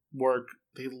know work.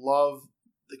 They love,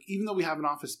 like, even though we have an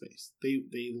office space,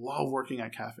 they love working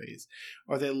at cafes,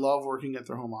 or they love working at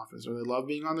their home office, or they love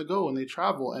being on the go and they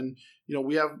travel. And,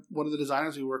 we have one of the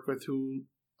designers we work with who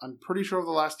I'm pretty sure over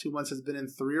the last 2 months has been in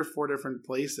 3 or 4 different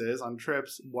places on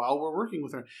trips while we're working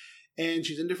with her. And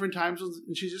she's in different time zones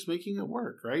and she's just making it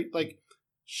work, right? Like,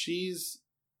 she's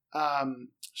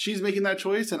making that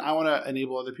choice, and I want to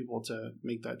enable other people to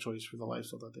make that choice for the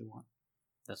lifestyle that they want.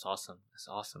 That's awesome.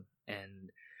 And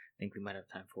I think we might have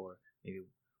time for maybe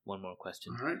one more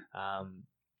question. All right.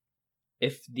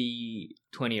 If the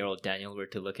 20-year-old Daniel were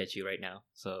to look at you right now,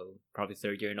 so probably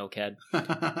third year in OCAD,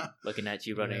 looking at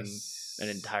you running an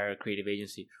entire creative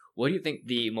agency, what do you think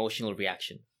the emotional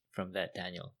reaction from that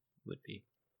Daniel would be?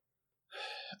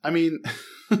 I mean,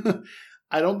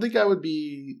 I don't think I would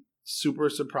be super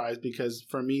surprised, because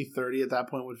for me, 30 at that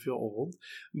point would feel old.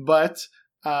 But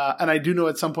and I do know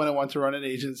at some point I want to run an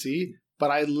agency, but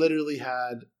I literally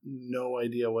had no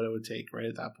idea what it would take right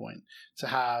at that point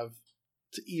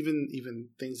to even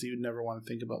things that you'd never want to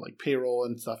think about, like payroll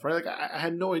and stuff, right? Like, I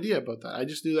had no idea about that. I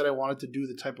just knew that I wanted to do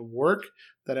the type of work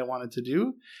that I wanted to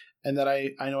do, and that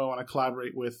I know I want to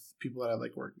collaborate with people that I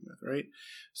like working with, right?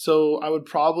 So I would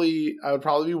probably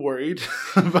be worried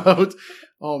about,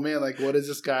 oh man, like, what is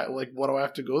this guy, like, what do I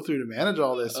have to go through to manage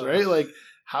all this, right? Like,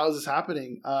 how is this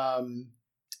happening?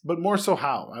 But more so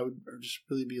how. I would just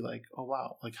really be like, oh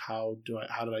wow, like, how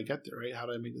did I get there, right? How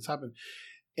did I make this happen?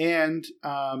 And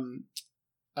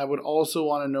I would also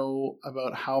want to know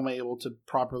about how am I able to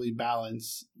properly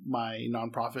balance my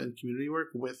nonprofit and community work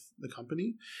with the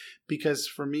company. Because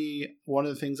for me, one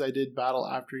of the things I did battle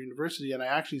after university, and I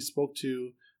actually spoke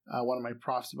to one of my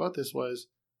profs about this, was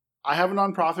I have a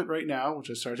nonprofit right now, which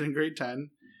I started in grade 10.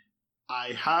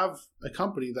 I have a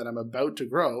company that I'm about to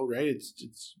grow, right? It's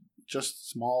just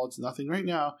small. It's nothing right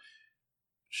now.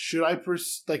 Should I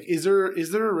is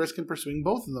there a risk in pursuing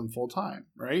both of them full time,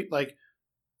 right? Like,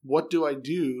 what do I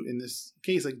do in this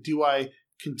case? Like, do I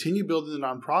continue building the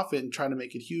nonprofit and try to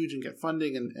make it huge and get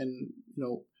funding and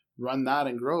run that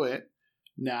and grow it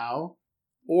now?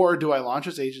 Or do I launch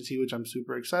this agency, which I'm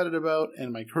super excited about,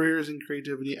 and my career is in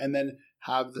creativity, and then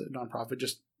have the nonprofit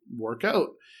just work out?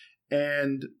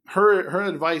 And her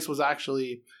advice was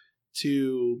actually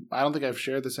I don't think I've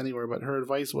shared this anywhere, but her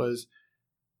advice was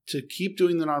to keep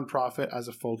doing the nonprofit as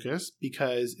a focus,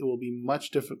 because it will be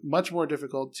much more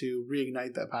difficult to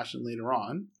reignite that passion later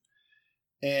on.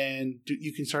 And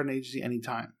you can start an agency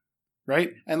anytime,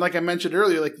 right? And like I mentioned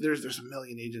earlier, like there's a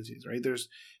million agencies, right? There's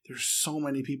so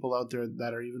many people out there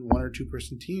that are even 1 or 2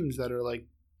 person teams that are like,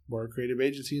 we're a creative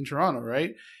agency in Toronto,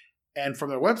 right? And from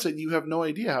their website, you have no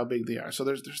idea how big they are. So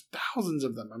there's thousands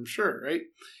of them, I'm sure, right?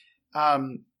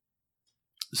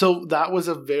 So that was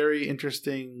a very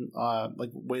interesting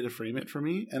way to frame it for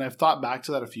me. And I've thought back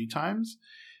to that a few times.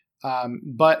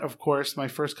 But of course, my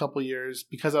first couple years,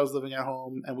 because I was living at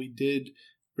home, and we did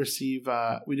receive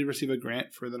a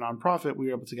grant for the nonprofit, we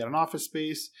were able to get an office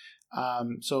space.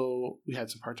 So we had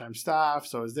some part-time staff.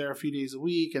 So I was there a few days a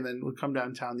week, and then would come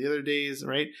downtown the other days,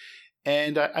 right?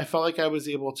 And I felt like I was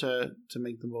able to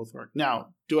make them both work.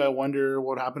 Now, do I wonder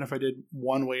what would happen if I did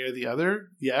one way or the other?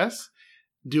 Yes.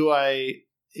 Do I,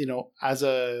 as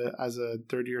a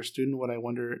third year student, would I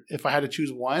wonder if I had to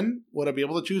choose one, would I be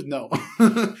able to choose? No.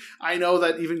 I know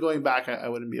that even going back, I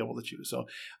wouldn't be able to choose. So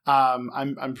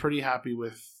I'm pretty happy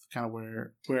with kind of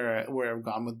where I've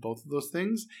gone with both of those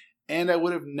things. And I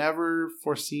would have never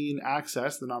foreseen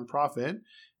Access, the nonprofit,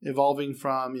 evolving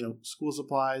from school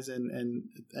supplies and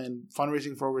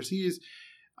fundraising for overseas.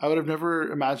 I would have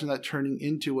never imagined that turning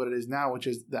into what it is now, which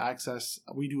is the Access.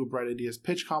 We do a Bright Ideas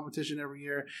pitch competition every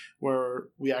year, where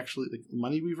we actually, the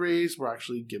money we've raised, we're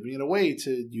actually giving it away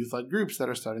to youth-led groups that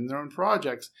are starting their own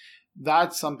projects.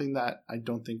 That's something that I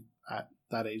don't think at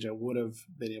that age I would have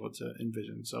been able to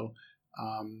envision. So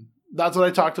that's what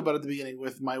I talked about at the beginning,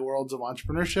 with my worlds of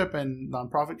entrepreneurship and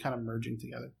nonprofit kind of merging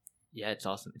together. Yeah, it's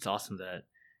awesome. It's awesome that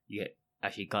you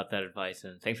actually got that advice,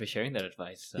 and thanks for sharing that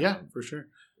advice. Yeah, for sure.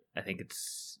 I think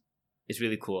it's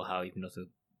really cool how you can also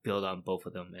build on both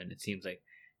of them, and it seems like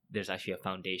there's actually a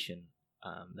foundation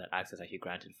that Access actually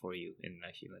granted for you in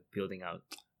actually like building out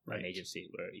an agency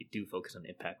where you do focus on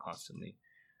impact constantly.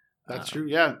 That's true.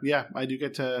 Yeah. I do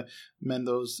get to mend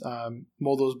those,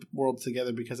 mold those worlds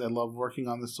together, because I love working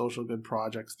on the social good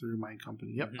projects through my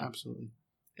company. Yep, absolutely.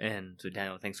 And so,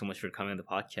 Daniel, thanks so much for coming on the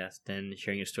podcast and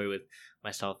sharing your story with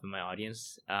myself and my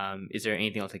audience. Is there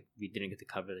anything else like we didn't get to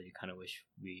cover that you kind of wish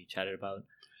we chatted about?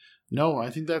 No, I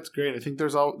think that's great. I think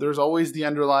there's always the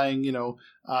underlying,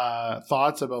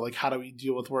 thoughts about like how do we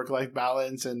deal with work-life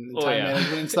balance and time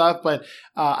management and stuff. But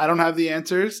I don't have the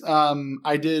answers.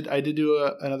 I did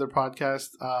do another podcast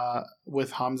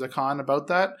with Hamza Khan about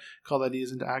that, called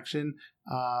Ideas into Action.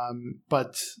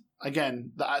 But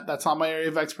again, that's not my area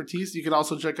of expertise. You can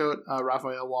also check out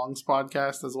Raphael Wong's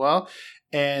podcast as well.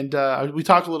 And we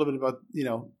talked a little bit about,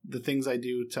 the things I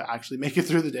do to actually make it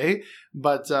through the day.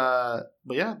 But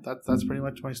yeah, that's pretty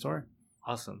much my story.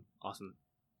 Awesome.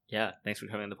 Yeah, thanks for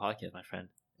coming on the podcast, my friend.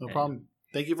 No problem.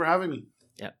 Thank you for having me.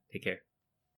 Yeah, take care.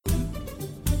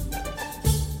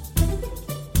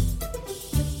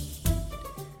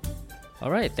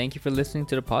 All right, thank you for listening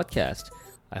to the podcast.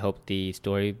 I hope the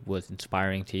story was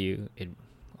inspiring to you.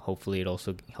 Hopefully it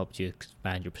also helped you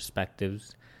expand your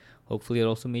perspectives. Hopefully it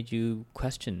also made you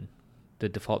question the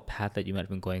default path that you might have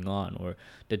been going on, or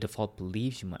the default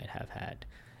beliefs you might have had.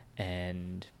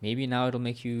 And maybe now it'll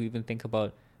make you even think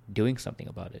about doing something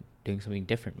about it, doing something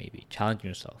different, maybe challenging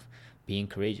yourself, being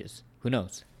courageous. Who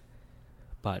knows?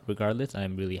 But regardless,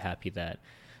 I'm really happy that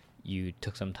you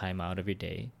took some time out of your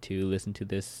day to listen to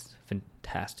this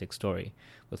fantastic story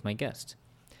with my guest.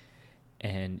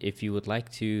 And if you would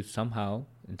like to somehow,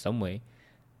 in some way,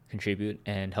 contribute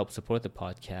and help support the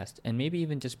podcast, and maybe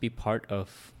even just be part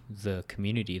of the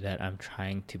community that I'm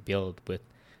trying to build with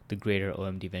the greater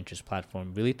OMD Ventures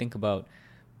platform, really think about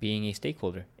being a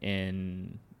stakeholder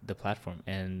in the platform.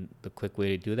 And the quick way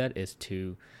to do that is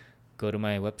to go to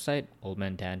my website,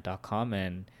 oldmandan.com,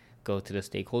 and go to the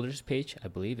stakeholders page. I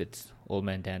believe it's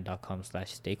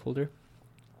oldmandan.com/stakeholder.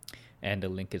 And the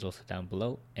link is also down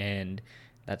below. And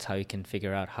that's how you can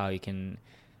figure out how you can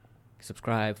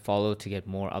subscribe, follow to get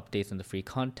more updates on the free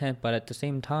content, but at the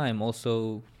same time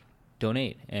also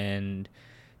donate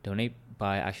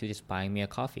by actually just buying me a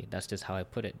coffee. That's just how I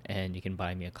put it. And you can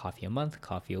buy me a coffee a month,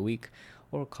 coffee a week,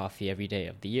 or coffee every day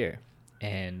of the year.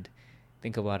 And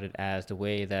think about it as the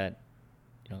way that,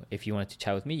 if you wanted to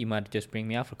chat with me, you might just bring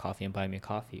me out for coffee and buy me a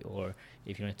coffee. Or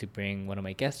if you wanted to bring one of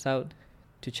my guests out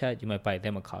to chat, you might buy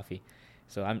them a coffee.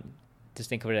 So just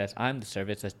think of it as I'm the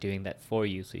service that's doing that for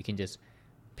you, so you can just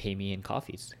pay me in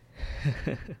coffees.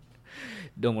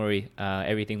 Don't worry,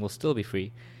 everything will still be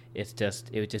free. It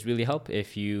would just really help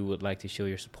if you would like to show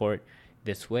your support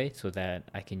this way, so that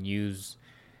I can use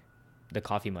the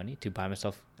coffee money to buy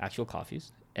myself actual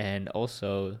coffees, and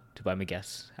also to buy my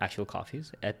guests actual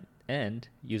coffees, and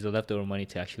use the leftover money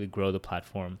to actually grow the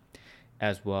platform,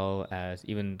 as well as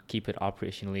even keep it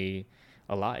operationally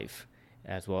alive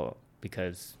as well,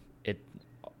 because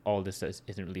all this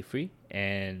isn't really free,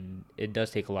 and it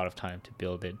does take a lot of time to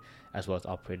build it as well as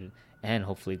operate it and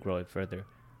hopefully grow it further.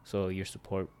 So your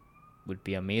support would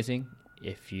be amazing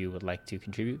if you would like to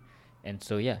contribute. And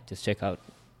so yeah, just check out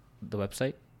the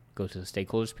website, go to the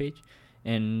stakeholders page,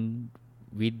 and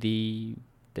read the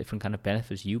different kind of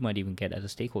benefits you might even get as a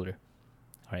stakeholder.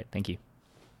 All right, thank you.